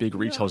 And these are big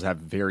retailers that have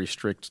very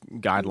strict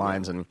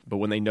guidelines. But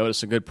when they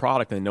notice a good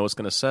product and they know it's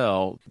going to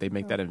sell, they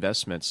make that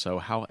investment. So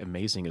how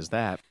amazing is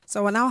that?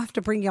 So, and I'll have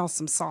to bring y'all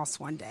some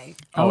sauce one day.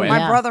 Oh,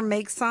 my brother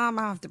makes some.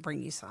 I'll have to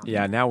bring you some.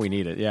 Yeah, now we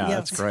need it. Yeah,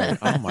 Yes. That's great.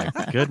 Oh, my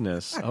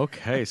goodness.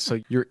 Okay, so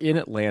you're in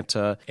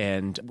Atlanta,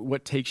 and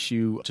what takes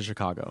you to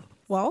Chicago?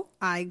 Well,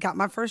 I got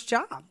my first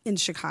job in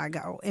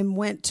Chicago and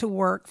went to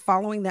work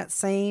following that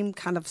same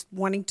kind of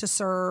wanting to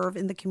serve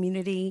in the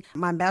community.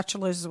 My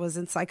bachelor's was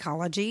in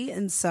psychology,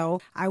 and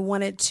so I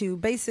wanted to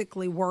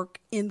basically work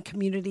in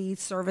community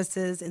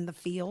services in the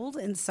field.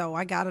 And so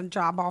I got a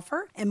job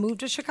offer and moved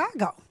to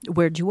Chicago.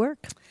 Where'd you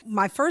work?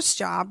 My first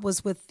job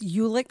was with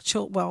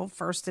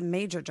first and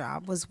major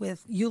job was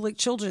with Ulick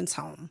Children's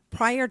Home.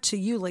 Prior to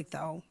Ulick,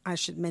 though, I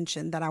should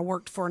mention that I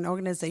worked for an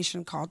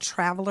organization called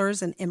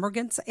Travelers and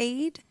Immigrants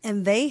Aid,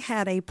 and they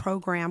had a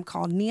program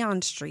called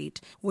Neon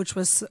Street, which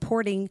was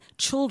supporting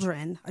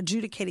children,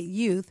 adjudicated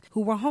youth,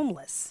 who were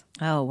homeless.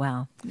 Oh,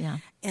 wow. Yeah.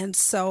 And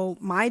so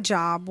my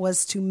job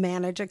was to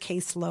manage a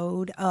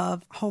caseload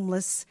of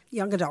homeless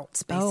young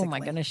adults, basically. Oh, my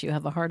goodness, you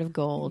have a heart of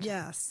gold.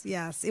 Yes.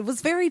 It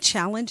was very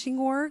challenging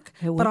work,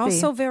 It would but be.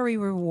 also very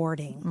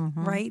rewarding,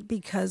 right?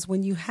 Because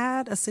when you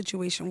had a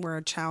situation where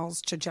a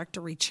child's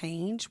trajectory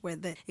changed, where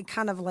it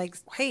kind of like,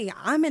 hey,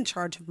 I'm in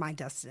charge of my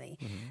destiny,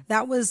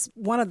 that was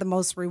one of the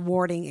most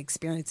rewarding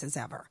experiences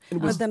ever.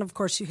 But then, of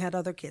course, you had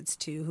other kids,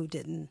 too, who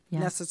didn't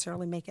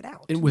necessarily make it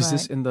out. And was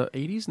this in the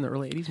 80s, in the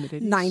early 80s,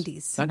 mid-80s? 90s.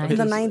 In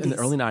the 90s. In the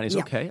early 90s,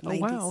 Yeah, okay. 90s. Oh,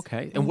 wow,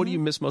 okay. And what do you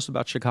miss most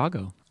about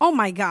Chicago? Oh,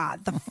 my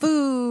God. The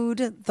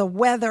food, the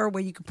weather,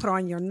 where you could put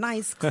on your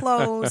nice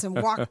clothes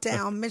and walk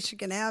down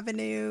Michigan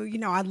Avenue. You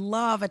know, I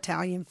love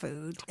Italian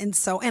food. And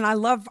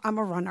I'm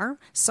a runner.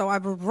 So I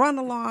would run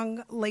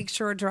along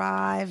Lakeshore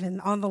Drive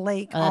and on the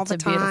lake all the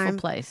time. That's a beautiful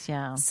place,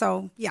 yeah.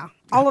 So, yeah,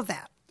 all of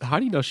that. How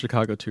do you know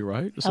Chicago too,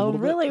 right? Just a Oh, little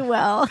bit? really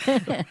well.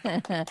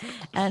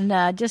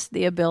 And just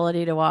the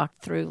ability to walk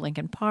through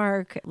Lincoln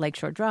Park,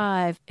 Lakeshore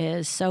Drive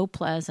is so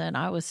pleasant.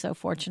 I was so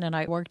fortunate.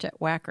 I worked at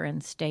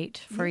Wackerin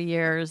State for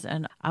years,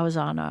 and I was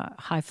on a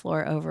high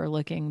floor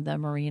overlooking the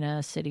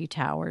Marina City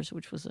Towers,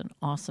 which was an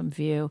awesome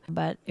view.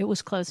 But it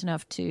was close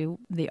enough to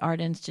the Art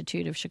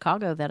Institute of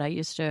Chicago that I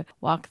used to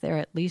walk there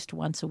at least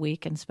once a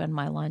week and spend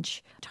my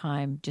lunch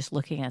time just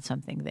looking at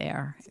something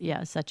there.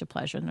 Yeah, such a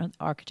pleasure. And the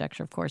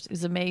architecture, of course,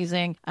 is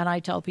amazing. And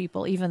I tell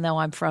people, even though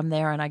I'm from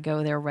there and I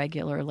go there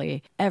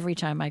regularly, every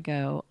time I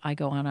go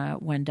on a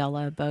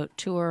Wendella boat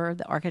tour,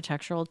 the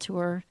architectural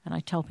tour. And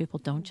I tell people,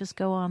 don't just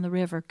go on the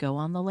river, go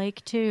on the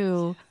lake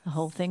too. The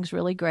whole thing's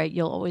really great.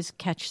 You'll always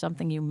catch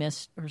something you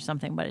missed or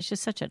something, but it's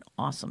just such an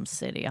awesome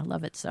city. I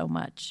love it so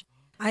much.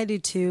 I do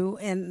too.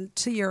 And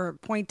to your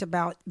point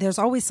about there's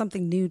always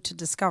something new to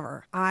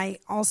discover. I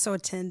also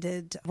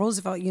attended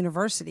Roosevelt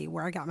University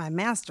where I got my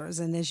master's.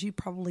 And as you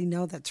probably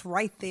know, that's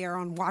right there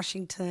on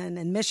Washington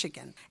and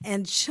Michigan.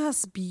 And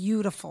just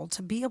beautiful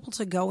to be able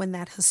to go in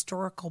that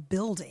historical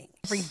building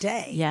every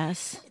day.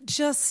 Yes.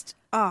 Just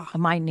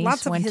my lots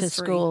niece of went to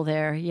history. school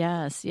there.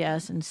 Yes.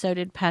 And so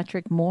did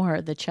Patrick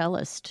Moore, the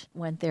cellist,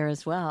 went there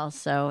as well.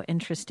 So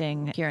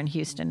interesting here in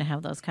Houston to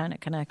have those kind of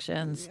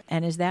connections.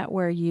 And is that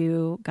where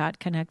you got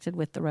connected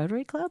with the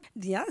Rotary Club?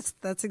 Yes,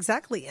 that's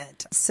exactly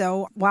it.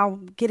 So while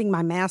getting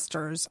my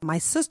master's, my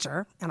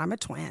sister, and I'm a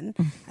twin,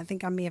 I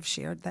think I may have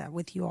shared that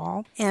with you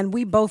all, and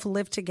we both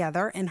lived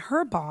together, and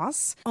her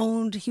boss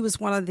he was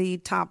one of the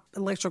top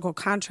electrical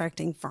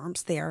contracting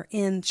firms there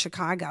in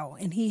Chicago,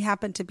 and he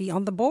happened to be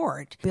on the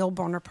board, Bill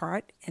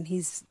Bonaparte, and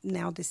he's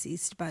now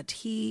deceased, but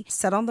he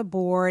sat on the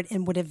board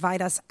and would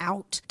invite us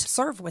out to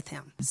serve with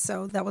him.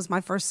 So that was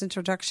my first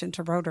introduction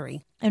to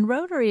Rotary. And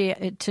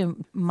Rotary,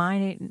 to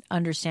my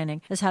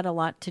understanding, has had a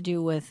lot to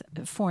do with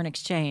foreign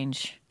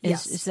exchange.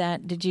 Is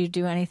that, did you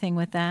do anything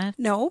with that?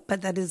 No,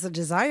 but that is a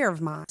desire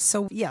of mine.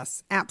 So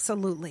yes,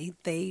 absolutely.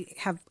 They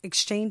have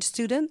exchange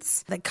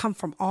students that come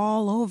from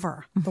all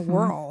over the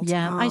world.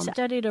 Yeah, I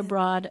studied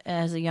abroad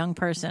as a young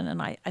person,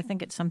 and I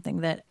think it's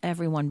something that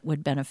everyone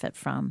would benefit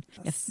from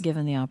if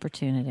given the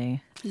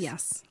opportunity.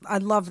 Yes, I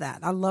love that.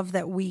 I love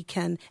that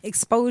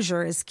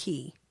exposure is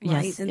key.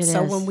 Right. Yes, and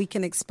so when we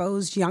can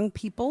expose young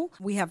people,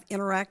 we have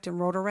Interact and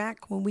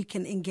Rotaract. When we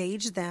can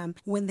engage them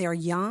when they're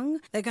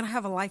young, they're going to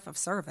have a life of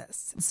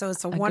service. So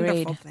it's a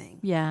wonderful thing.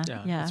 Yeah.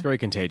 It's very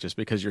contagious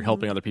because you're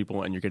helping other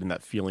people and you're getting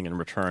that feeling in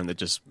return that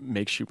just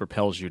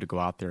propels you to go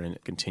out there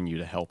and continue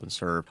to help and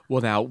serve.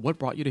 Well, now, what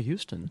brought you to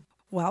Houston?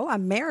 Well, I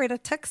married a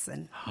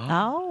Texan.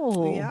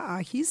 Oh. Yeah,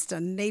 a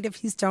Houston, native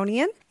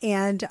Houstonian.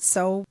 And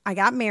so I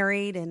got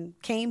married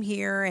and came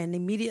here and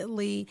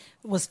immediately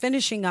was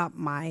finishing up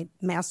my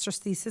master's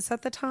thesis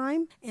at the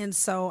time. And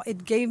so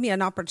it gave me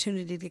an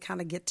opportunity to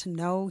kind of get to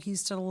know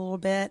Houston a little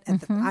bit.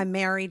 I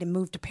married and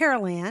moved to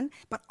Pearland,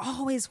 but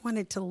always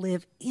wanted to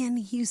live in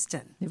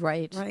Houston.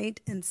 Right.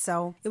 Right. And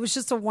so it was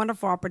just a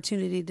wonderful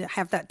opportunity to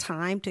have that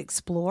time to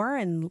explore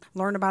and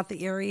learn about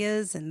the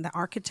areas and the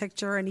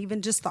architecture and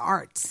even just the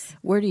arts.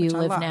 Where do you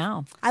live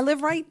now? I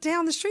live right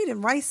down the street in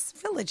Rice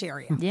Village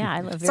area. Yeah,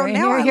 I live very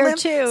near here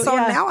too. So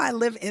now I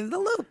live in the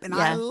Loop, and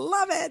I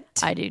love it.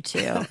 I do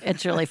too.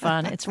 It's really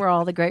fun. It's where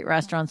all the great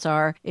restaurants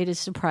are. It is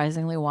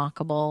surprisingly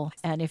walkable.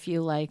 And if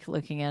you like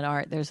looking at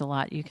art, there's a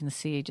lot you can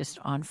see just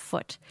on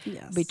foot.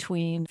 Yes.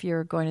 Between, if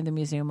you're going to the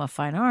Museum of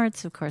Fine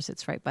Arts, of course,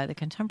 it's right by the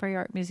Contemporary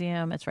Art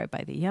Museum. It's right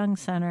by the Young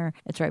Center.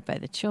 It's right by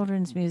the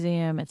Children's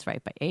Museum. It's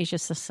right by Asia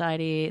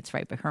Society. It's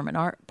right by Herman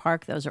Art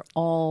Park. Those are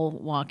all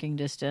walking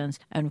distance.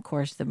 And of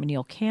course, the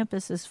Menil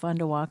campus is fun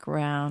to walk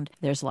around.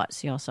 There's a lot to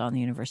see also on the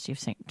University of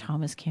St.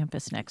 Thomas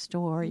campus next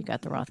door. You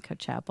got the Rothko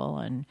Chapel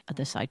and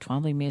the Cy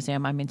Twombly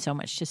Museum. I mean, so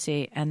much to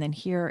see. And then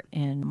here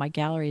in my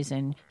galleries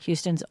in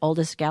Houston's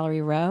oldest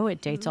gallery row,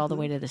 it dates all the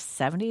way to the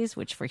 70s,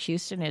 which for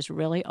Houston is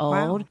really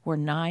old. Wow. We're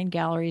 9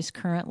 galleries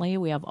currently.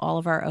 We have all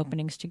of our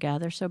openings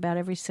together. So about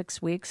every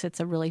 6 weeks, it's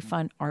a really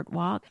fun art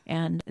walk.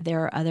 And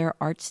there are other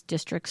arts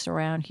districts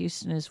around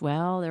Houston as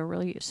well. There's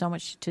really so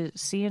much to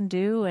see and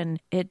do, and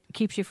it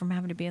keeps you from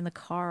having to be in the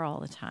car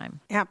all the time.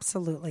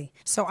 Absolutely.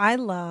 So I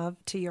love,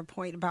 to your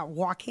point about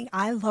walking,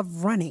 I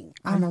love running.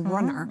 I'm a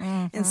runner.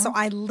 And so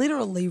I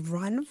literally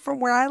run from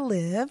where I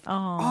live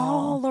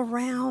all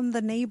around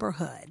the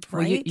neighborhood.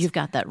 Right? Well, you've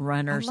got that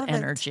runner's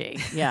energy.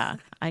 Yeah,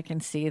 I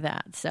can see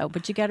that. So,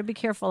 but you got to be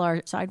careful.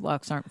 Our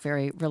sidewalks aren't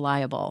very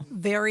reliable.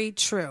 Very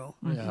true.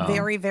 Yeah.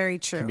 Very, very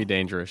true. Can be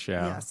dangerous,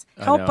 Yes.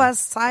 Help us,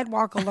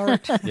 Sidewalk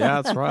Alert.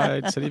 Yeah, that's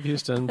right. City of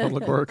Houston,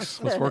 Public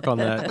Works. Let's work on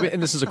that.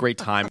 And this is a great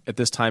time. At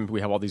this time,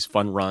 we have all these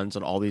fun runs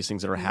and all these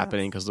things that are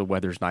happening because the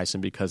weather's nice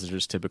and because they're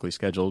just typically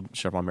scheduled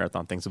Chevron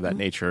Marathon, things of that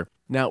nature.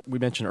 Now, we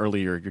mentioned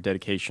earlier your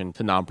dedication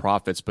to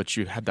nonprofits, but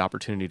you had the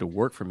opportunity to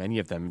work for many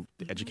of them.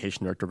 The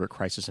Education Director of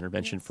Crisis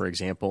Intervention, for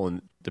example,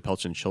 and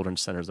DePelchin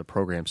Children's Center as the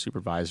program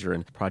supervisor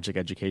and project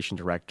education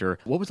director.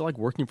 What was it like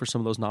working for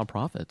some of those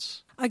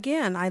nonprofits?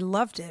 Again, I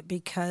loved it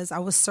because I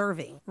was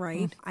serving,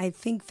 right? I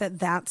think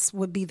that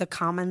would be the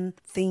common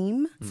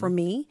theme for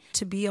me,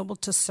 to be able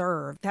to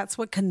serve. That's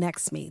what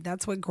connects me.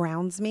 That's what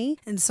grounds me.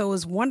 And so it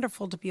was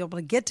wonderful to be able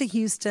to get to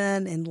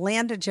Houston and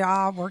land a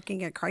job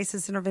working at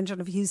Crisis Intervention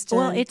of Houston.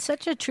 Well, it's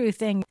such a true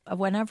thing.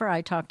 Whenever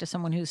I talk to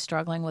someone who's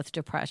struggling with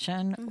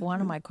depression,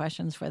 one of my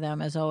questions for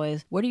them is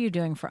always, what are you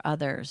doing for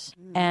others?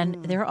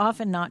 And they're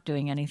often not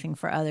doing anything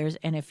for others.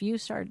 And if you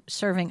start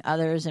serving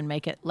others and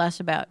make it less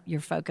about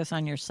your focus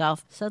on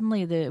yourself,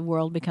 suddenly the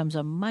world becomes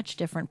a much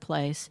different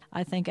place.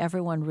 I think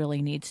everyone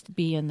really needs to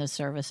be in the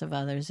service of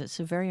others. It's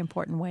a very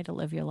important way to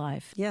live your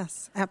life.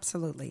 Yes,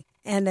 absolutely.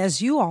 And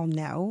as you all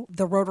know,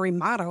 the Rotary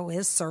motto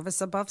is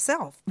service above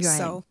self. Right.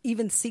 So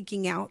even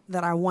seeking out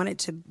that I wanted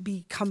to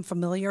become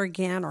familiar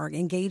again or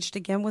engaged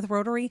again with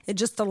Rotary, it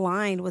just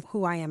aligned with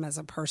who I am as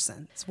a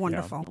person. It's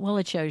wonderful. Yeah. Well,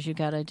 it shows you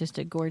got just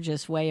a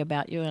gorgeous way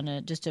about you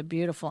and just a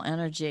beautiful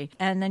energy.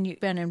 And then you've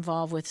been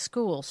involved with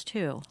schools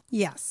too.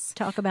 Yes.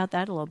 Talk about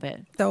that a little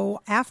bit.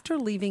 So after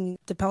leaving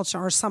DePelchin,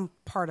 or some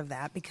part of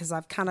that, because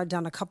I've kind of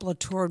done a couple of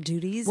tour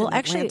duties in Atlanta.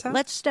 Actually,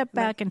 let's step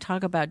back and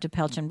talk about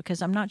DePelchin,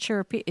 because I'm not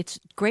sure it's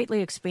greatly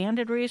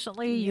expanded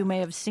recently. You may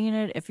have seen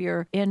it if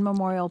you're in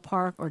Memorial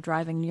Park or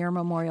driving near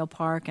Memorial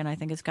Park, and I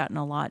think it's gotten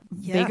a lot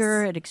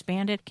bigger. It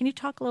expanded. Can you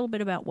talk a little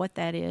bit about what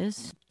that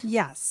is?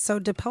 Yes. So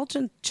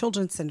DePelchin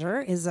Children's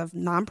Center is a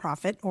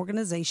nonprofit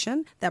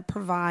organization that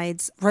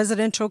provides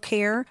residential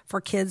care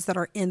for kids that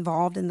are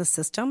involved in the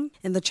system,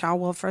 in the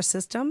child welfare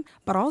system,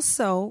 but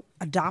also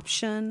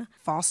adoption,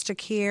 foster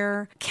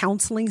care,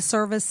 counseling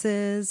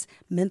services,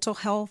 mental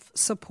health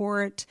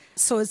support.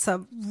 So it's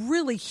a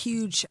really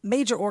huge,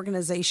 major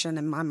organization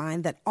in my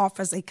mind that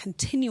offers a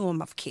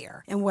continuum of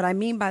care. And what I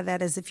mean by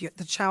that is if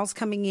the child's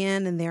coming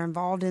in and they're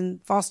involved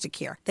in foster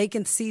care, they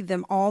can see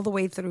them all the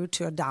way through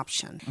to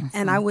adoption.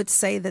 And I would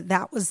say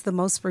that was the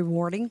most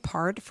rewarding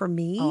part for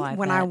me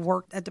when I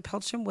worked at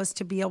DePelchin, was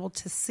to be able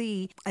to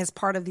see, as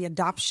part of the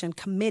adoption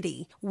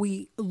committee,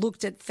 we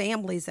looked at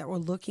families that were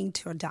looking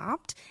to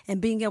adopt and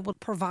being able to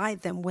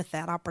provide them with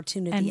that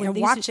opportunity and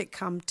watch it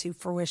come to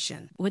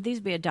fruition. Would these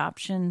be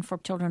adoption for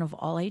children of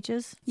all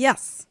ages?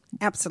 Yes.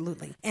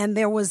 Absolutely. And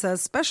there was a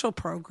special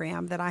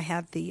program that I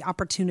had the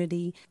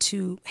opportunity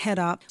to head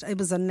up. It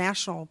was a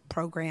national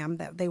program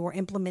that they were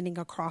implementing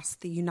across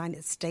the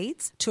United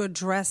States to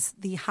address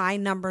the high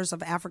numbers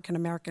of African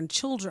American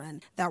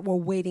children that were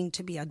waiting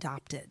to be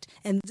adopted.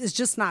 And it's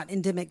just not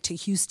endemic to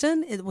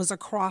Houston. It was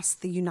across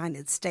the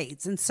United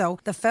States. And so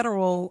the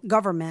federal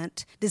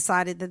government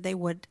decided that they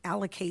would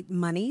allocate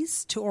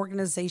monies to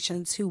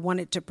organizations who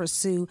wanted to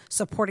pursue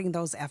supporting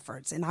those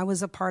efforts. And I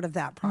was a part of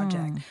that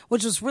project,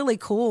 which was really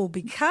cool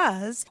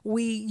because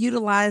we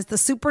utilized the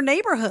super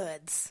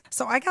neighborhoods.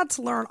 So I got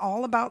to learn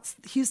all about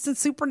Houston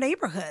super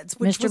neighborhoods,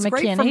 which Mr. was McKinney,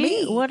 great for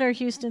me. What are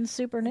Houston's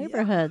super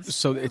neighborhoods?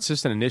 So it's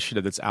just an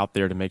initiative that's out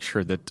there to make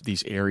sure that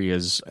these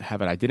areas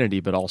have an identity,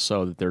 but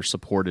also that they're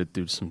supported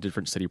through some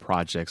different city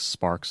projects,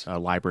 Sparks,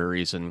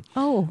 libraries, and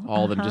all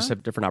of them just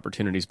have different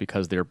opportunities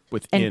because they're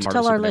within. And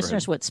tell our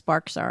listeners what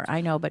Sparks are.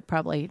 I know, but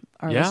probably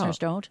our listeners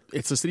don't.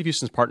 It's the City of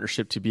Houston's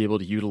partnership to be able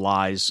to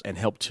utilize and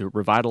help to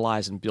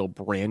revitalize and build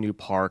brand new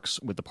parks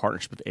with the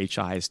partnership with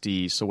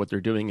HISD. So what they're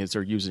doing is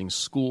they're using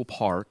school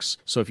parks.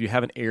 So if you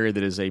have an area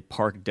that is a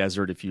park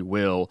desert, if you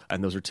will,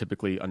 and those are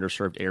typically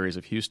underserved areas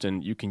of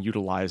Houston, you can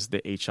utilize the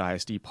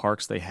HISD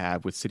parks they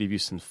have with City of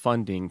Houston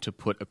funding to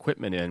put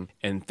equipment in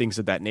and things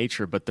of that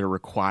nature, but they're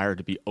required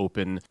to be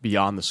open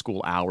beyond the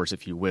school hours,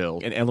 if you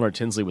will. And Eleanor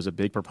Tinsley was a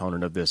big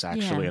proponent of this,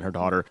 actually, and her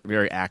daughter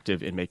very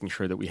active in making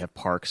sure that we have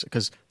parks,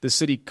 because the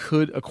city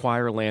could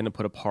acquire land and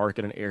put a park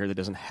in an area that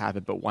doesn't have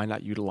it, but why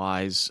not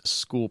utilize a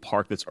school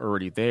park that's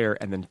already there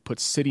and then put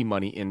city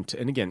money into,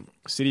 and again,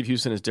 City of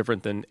Houston is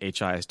different than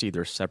HISD.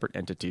 They're separate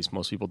entities.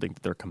 Most people think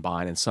that they're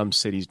combined, and some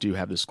cities do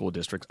have the school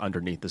districts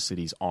underneath the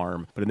city's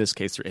arm, but in this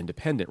case, they're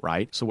independent,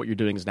 right? So what you're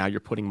doing is now you're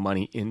putting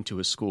money into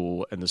a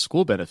school, and the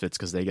school benefits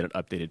because they get an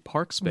updated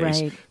park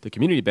space. Right. The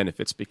community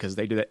benefits because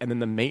they do that, and then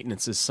the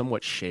maintenance is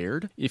somewhat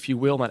shared, if you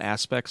will, in that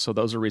aspect. So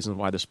those are reasons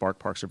why the Spark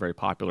Parks are very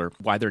popular,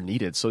 why they're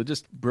needed. So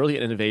just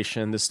brilliant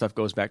innovation. This stuff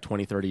goes back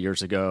 20, 30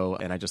 years ago,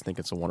 and I just think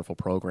it's a wonderful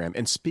program.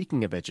 And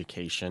speaking of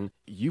education,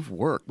 you've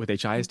worked with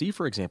HISD,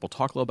 for example.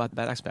 Talk a little about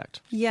that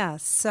aspect.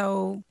 Yes.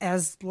 So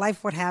as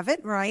life would have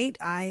it, right,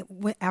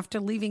 after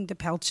leaving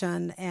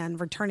DePelchin and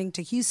returning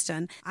to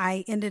Houston,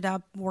 I ended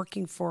up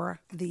working for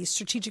the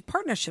Strategic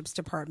Partnerships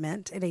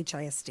Department at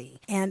HISD.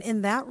 And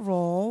in that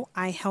role,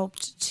 I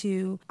helped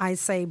to,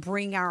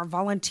 bring our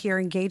volunteer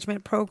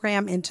engagement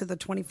program into the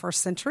 21st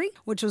century,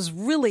 which was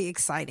really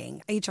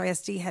exciting.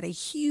 HISD had a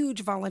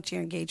huge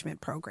volunteer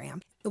engagement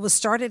program. It was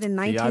started in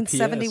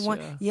 1971.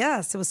 VIPS,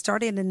 Yes, it was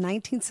started in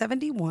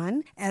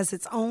 1971 as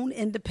its own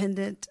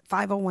independent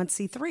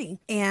 501c3.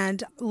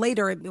 And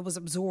later it was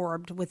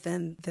absorbed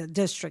within the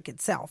district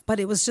itself. But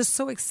it was just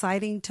so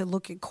exciting to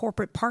look at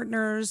corporate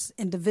partners,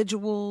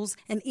 individuals,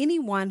 and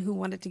anyone who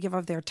wanted to give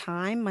of their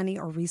time, money,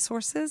 or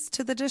resources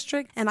to the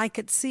district. And I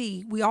could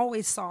see, we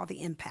always saw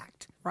the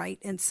impact. Right.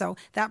 And so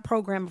that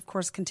program, of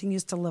course,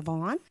 continues to live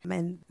on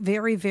and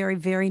very, very,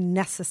 very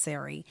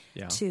necessary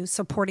to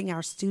supporting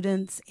our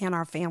students and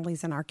our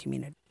families and our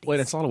community. Well,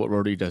 and it's a lot of what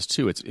Rotary does,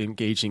 too. It's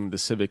engaging the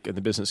civic and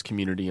the business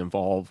community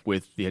involved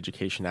with the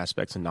education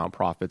aspects, and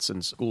nonprofits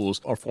and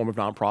schools are a form of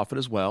nonprofit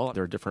as well.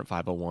 They're a different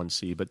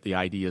 501c, but the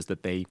idea is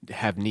that they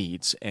have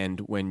needs. And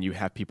when you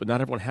have people,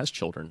 not everyone has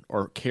children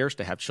or cares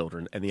to have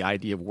children. And the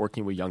idea of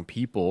working with young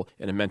people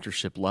in a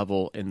mentorship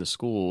level in the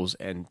schools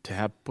and to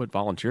have put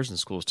volunteers in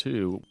schools,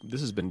 too.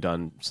 This has been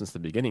done since the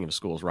beginning of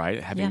schools,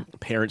 right? Having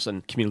parents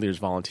and community leaders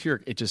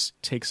volunteer, it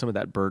just takes some of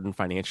that burden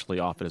financially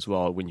off it as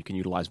well when you can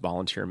utilize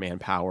volunteer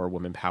manpower,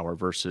 women power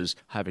versus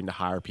having to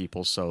hire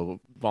people.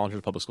 So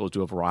volunteers public schools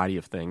do a variety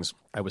of things.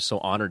 I was so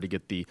honored to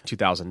get the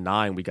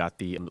 2009, we got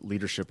the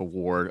Leadership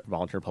Award,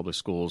 Volunteer Public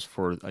Schools,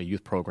 for a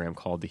youth program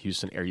called the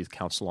Houston Area Youth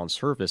Council on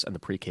Service and the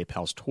Pre-K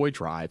Pals Toy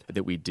Drive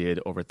that we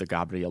did over at the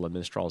Gabriela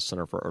Mistral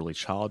Center for Early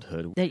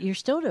Childhood. That you're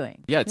still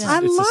doing. Yeah, it's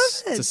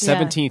the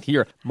 17th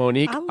year.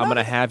 Monique, I'm going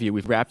to have you.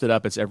 We've wrapped it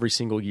up. It's every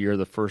single year,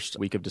 the first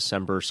week of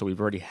December. So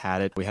we've already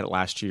had it. We had it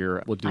last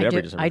year. We'll do it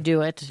every December. I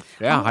do it.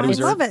 Yeah, I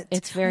love it.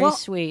 It's very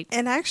sweet.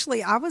 And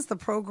actually, I was the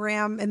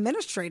program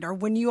administrator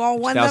when you all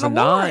won that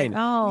 2009. award.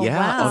 Oh, yeah.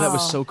 wow. Oh, that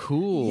was so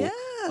cool. Yes.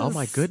 Oh,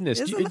 my goodness.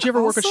 Isn't Did you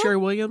ever work with awesome? Sherry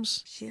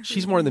Williams?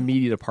 She's more in the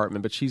media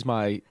department, but she's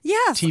my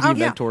TV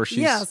mentor.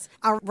 Yes,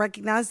 I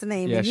recognize the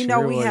name. Yeah, and you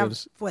Sherry know we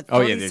Williams. have,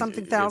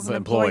 30-something thousand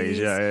employees.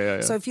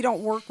 Yeah. So if you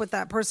don't work with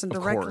that person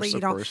directly, you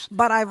don't. Course.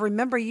 But I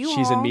remember you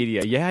She's all. in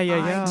media. Yeah.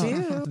 I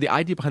do. The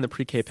idea behind the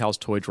Pre-K Pals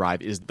Toy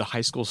Drive is the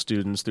high school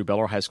students through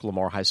Bellevue High School,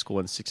 Lamar High School,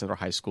 and 6 other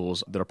high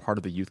schools that are part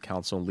of the Youth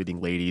Council and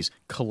Leading Ladies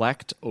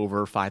collect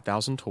over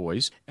 5,000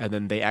 toys, and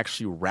then they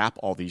actually wrap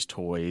all these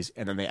toys,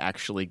 and then they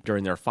actually,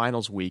 during their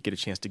finals week, get a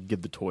chance to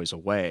give the toys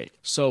away.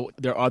 So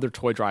there are other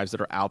toy drives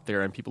that are out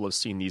there, and people have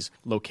seen these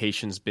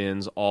locations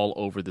bins all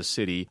over the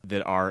city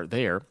that are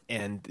there.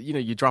 And,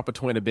 you drop a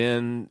toy in a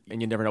bin,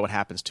 and you never know what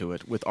happens to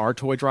it. With our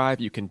toy drive,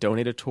 you can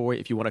donate a toy.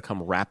 If you want to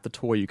come wrap the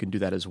toy, you can do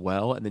that as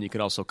well. And then you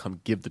can also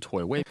come give the toy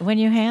away. When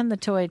you hand the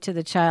toy to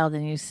the child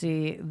and you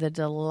see the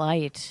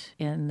delight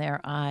in their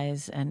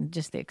eyes and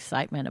just the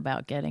excitement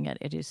about getting it,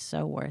 it is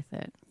so worth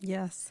it.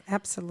 Yes,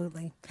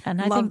 absolutely.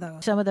 And I Love think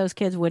those. some of those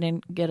kids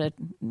wouldn't get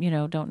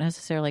don't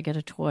necessarily get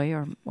a toy,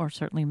 or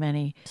certainly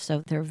many.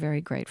 So they're very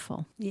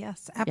grateful.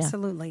 Yes,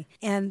 absolutely.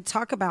 Yeah. And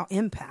talk about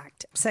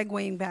impact.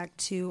 Segueing back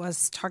to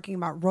us talking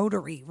about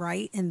Rotary,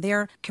 right? And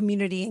their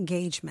community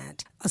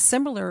engagement.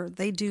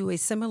 They do a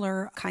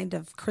similar kind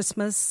of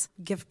Christmas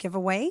gift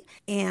giveaway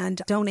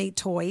and donate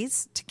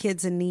toys to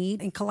kids in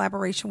need in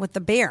collaboration with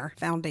the Bear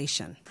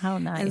Foundation. How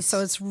nice. And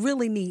so it's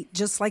really neat,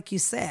 just like you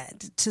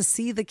said, to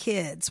see the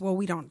kids. Well,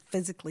 we don't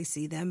physically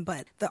see them,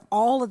 but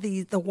all of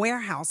the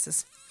warehouse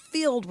is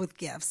filled with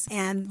gifts,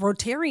 and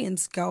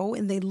Rotarians go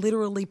and they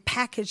literally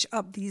package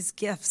up these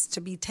gifts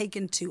to be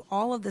taken to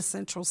all of the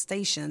central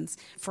stations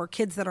for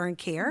kids that are in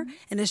care.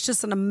 And it's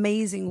just an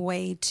amazing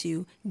way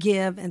to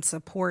give and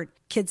support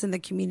kids in the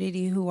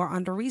community who are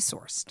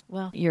under-resourced.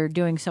 Well, you're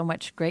doing so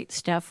much great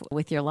stuff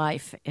with your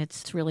life.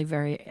 It's really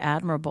very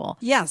admirable.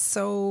 Yes,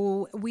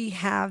 so we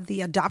have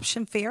the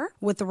adoption fair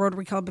with the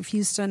Rotary Club of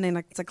Houston, and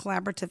it's a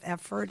collaborative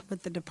effort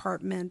with the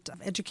Department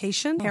of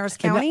Education, Harris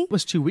County. And that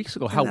was 2 weeks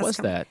ago. How was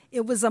that?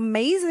 It was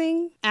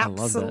amazing.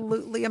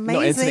 Absolutely amazing.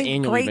 No, it's an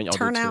annual great event y'all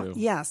turnout. do too.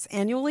 Yes,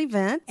 annual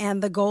event.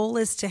 And the goal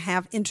is to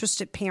have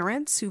interested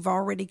parents who've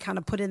already kind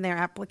of put in their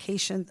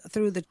application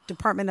through the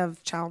Department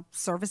of Child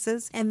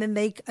Services, and then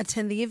they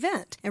attend the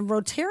event. And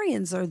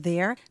Rotarians are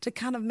there to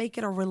kind of make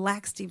it a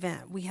relaxed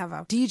event. We have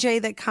a DJ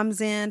that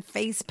comes in,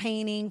 face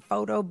painting,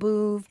 photo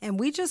booth, and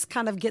we just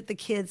kind of get the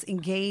kids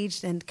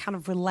engaged and kind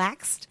of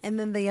relaxed. And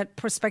then the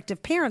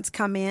prospective parents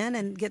come in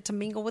and get to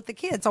mingle with the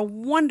kids. A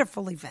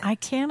wonderful event. I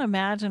can't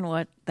imagine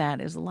what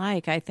that is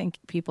like. I think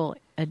people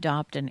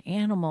adopt an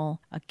animal,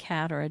 a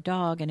cat or a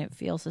dog, and it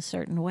feels a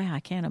certain way. I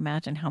can't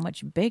imagine how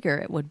much bigger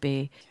it would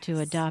be to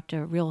adopt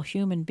a real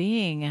human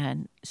being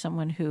and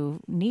someone who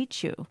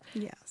needs you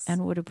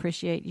and would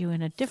appreciate you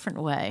in a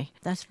different way.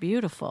 That's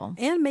beautiful.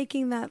 And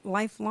making that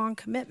lifelong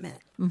commitment,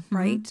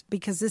 right?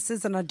 Because this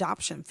is an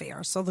adoption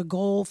fair. So the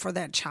goal for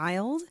that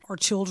child or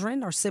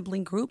children or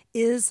sibling group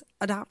is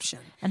adoption.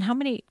 And how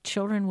many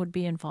children would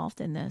be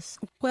involved in this?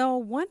 Well,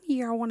 one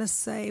year I want to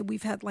say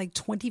we've had like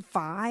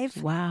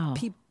 25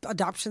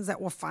 adoptions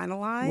that were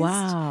finalized.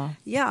 Wow.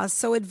 Yeah,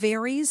 so it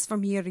varies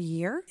from year to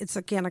year. It's,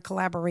 again, a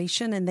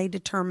collaboration, and they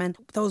determine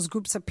those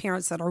groups of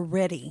parents that are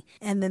ready.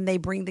 And then they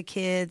bring the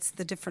kids,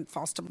 the different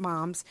foster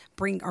moms,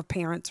 bring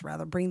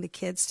the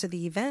kids to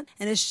the event.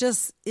 And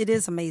it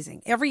is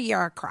amazing. Every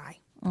year I cry.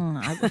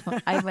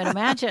 I would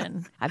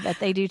imagine. I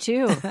bet they do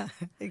too.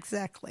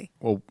 Exactly.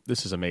 Well,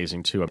 this is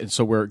amazing too. And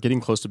so we're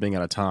getting close to being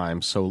out of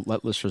time. So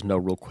let listeners know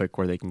real quick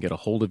where they can get a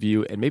hold of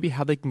you and maybe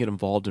how they can get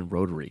involved in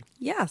Rotary.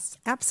 Yes,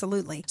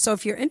 absolutely. So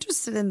if you're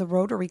interested in the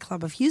Rotary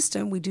Club of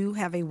Houston, we do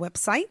have a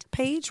website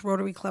page,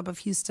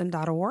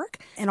 rotaryclubofhouston.org.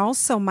 And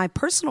also my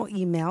personal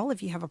email,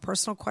 if you have a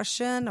personal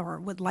question or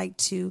would like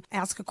to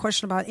ask a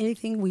question about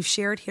anything we've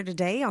shared here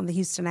today on the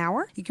Houston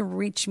Hour, you can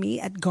reach me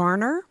at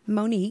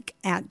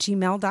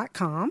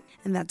garnermonique@gmail.com.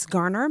 And that's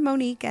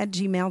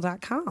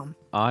garnermonique@gmail.com.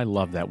 I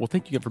love that. Well,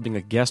 thank you again for being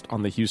a guest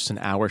on the Houston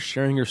Hour,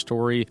 sharing your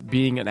story,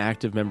 being an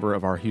active member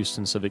of our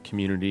Houston civic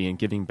community, and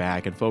giving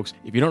back. And folks,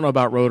 if you don't know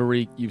about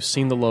Rotary, you've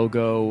seen the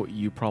logo,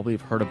 you probably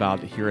have heard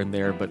about it here and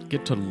there, but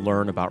get to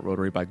learn about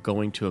Rotary by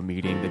going to a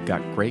meeting. They've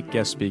got great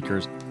guest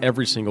speakers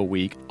every single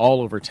week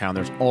all over town.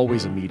 There's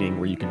always a meeting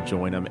where you can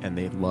join them, and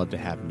they'd love to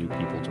have new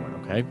people join,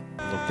 okay?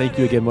 Well, thank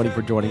you again, Monique,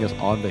 for joining us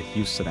on the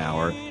Houston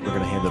Hour. We're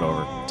going to hand it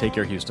over. Take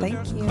care, Houston.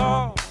 Thank you.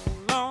 Call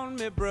on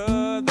me,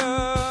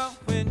 brother,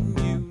 when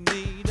you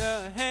need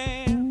a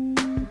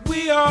hand.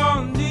 We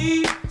all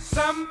need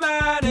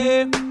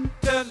somebody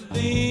to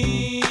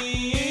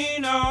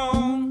lean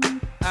on.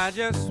 I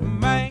just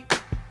might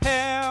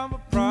have a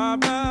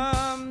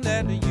problem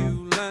that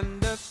you'll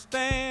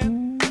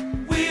understand.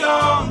 We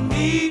all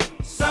need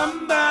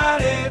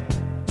somebody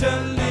to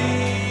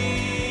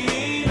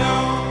lean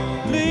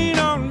on. Lean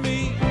on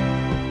me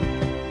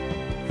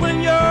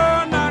when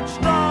you're not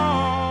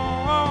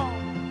strong,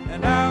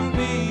 and I'll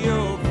be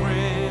your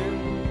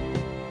friend.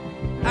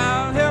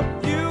 I'll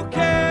help you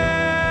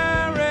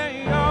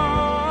carry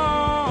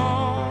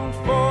on,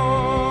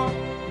 for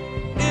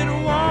it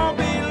won't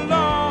be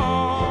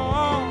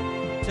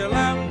long till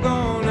I'm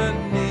gonna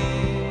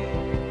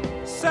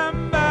need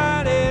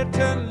somebody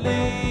to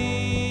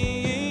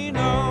lean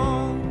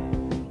on.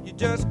 You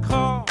just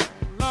call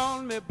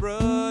on me,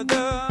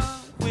 brother,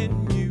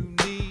 when you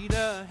need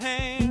a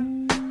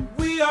hand.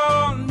 We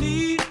all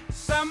need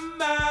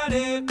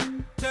somebody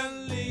to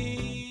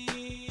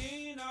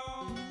lean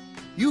on.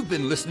 You've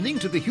been listening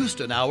to the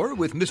Houston Hour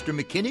with Mr.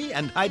 McKinney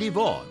and Heidi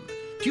Vaughn.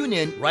 Tune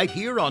in right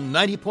here on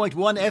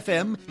 90.1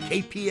 FM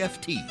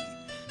KPFT.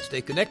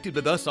 Stay connected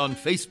with us on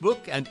Facebook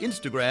and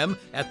Instagram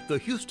at The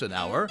Houston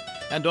Hour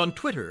and on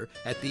Twitter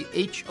at the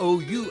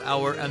HOU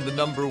Hour and the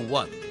number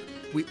 1.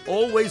 We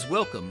always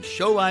welcome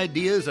show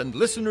ideas and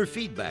listener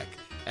feedback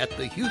at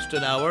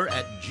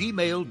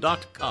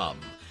thehoustonhour@gmail.com.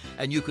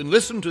 And you can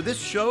listen to this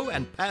show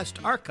and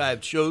past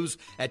archived shows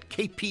at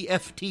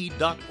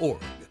kpft.org.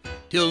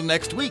 Till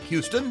next week,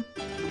 Houston.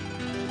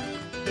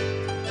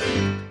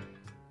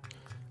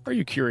 Are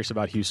you curious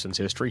about Houston's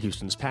history,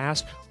 Houston's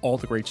past, all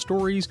the great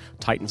stories,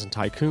 titans and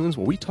tycoons?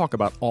 Well, we talk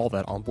about all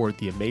that on board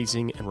the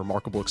amazing and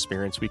remarkable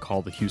experience we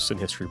call the Houston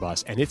History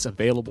Bus, and it's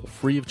available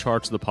free of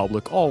charge to the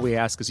public. All we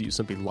ask is that you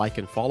simply like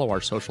and follow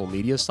our social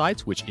media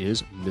sites, which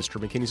is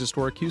Mr. McKinney's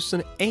Historic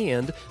Houston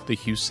and the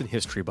Houston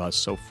History Bus.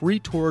 So free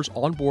tours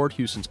on board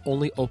Houston's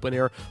only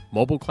open-air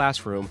mobile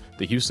classroom,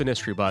 the Houston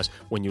History Bus,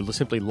 when you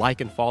simply like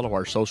and follow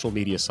our social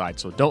media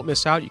sites. So don't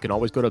miss out. You can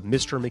always go to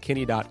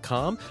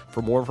mrmckinney.com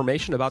for more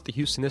information about the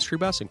Houston History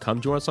Bus and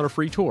come join us on a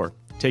free tour.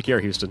 Take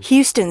care, Houston.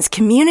 Houston's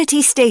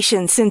community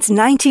station since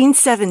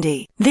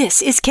 1970.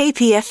 This is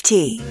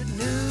KPFT. Good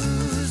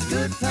news,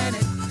 good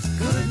planet,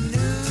 good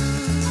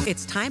news.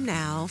 It's time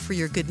now for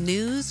your good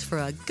news for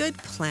a good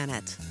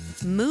planet.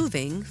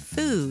 Moving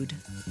food.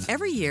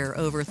 Every year,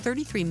 over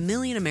 33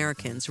 million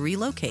Americans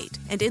relocate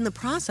and in the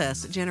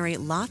process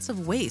generate lots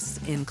of waste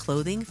in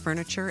clothing,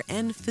 furniture,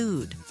 and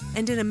food.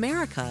 And in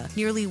America,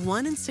 nearly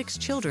 1 in 6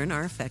 children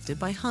are affected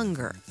by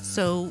hunger.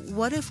 So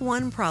what if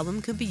one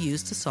problem could be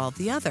used to solve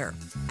the other?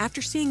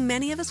 After seeing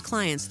many of his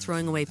clients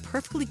throwing away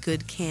perfectly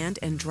good canned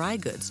and dry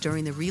goods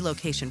during the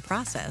relocation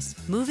process,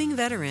 moving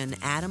veteran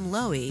Adam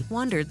Lowy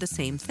wondered the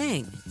same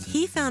thing.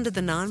 He founded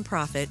the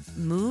nonprofit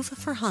Move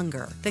for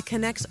Hunger that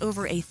connects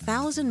over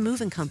 1,000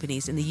 moving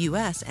companies in the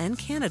U.S. and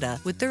Canada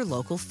with their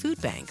local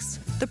food banks.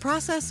 The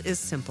process is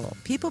simple.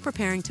 People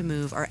preparing to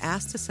move are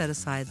asked to set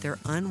aside their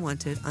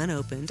unwanted,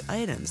 unopened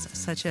items,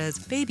 such as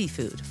baby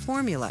food,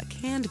 formula,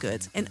 canned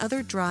goods, and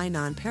other dry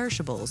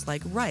non-perishables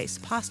like rice,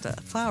 pasta,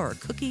 flour,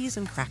 cookies,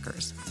 and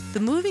crackers. The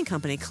moving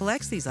company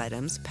collects these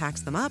items,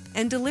 packs them up,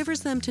 and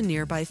delivers them to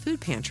nearby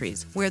food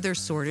pantries, where they're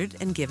sorted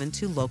and given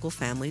to local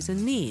families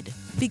in need.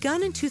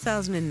 Begun in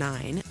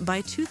 2009,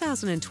 by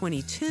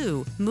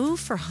 2022, Move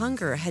for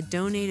Hunger had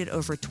donated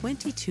over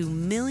 22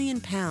 million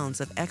pounds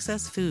of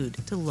excess food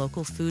to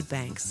local food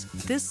banks.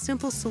 This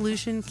simple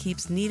solution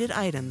keeps needed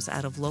items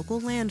out of local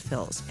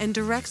landfills and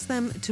directs them to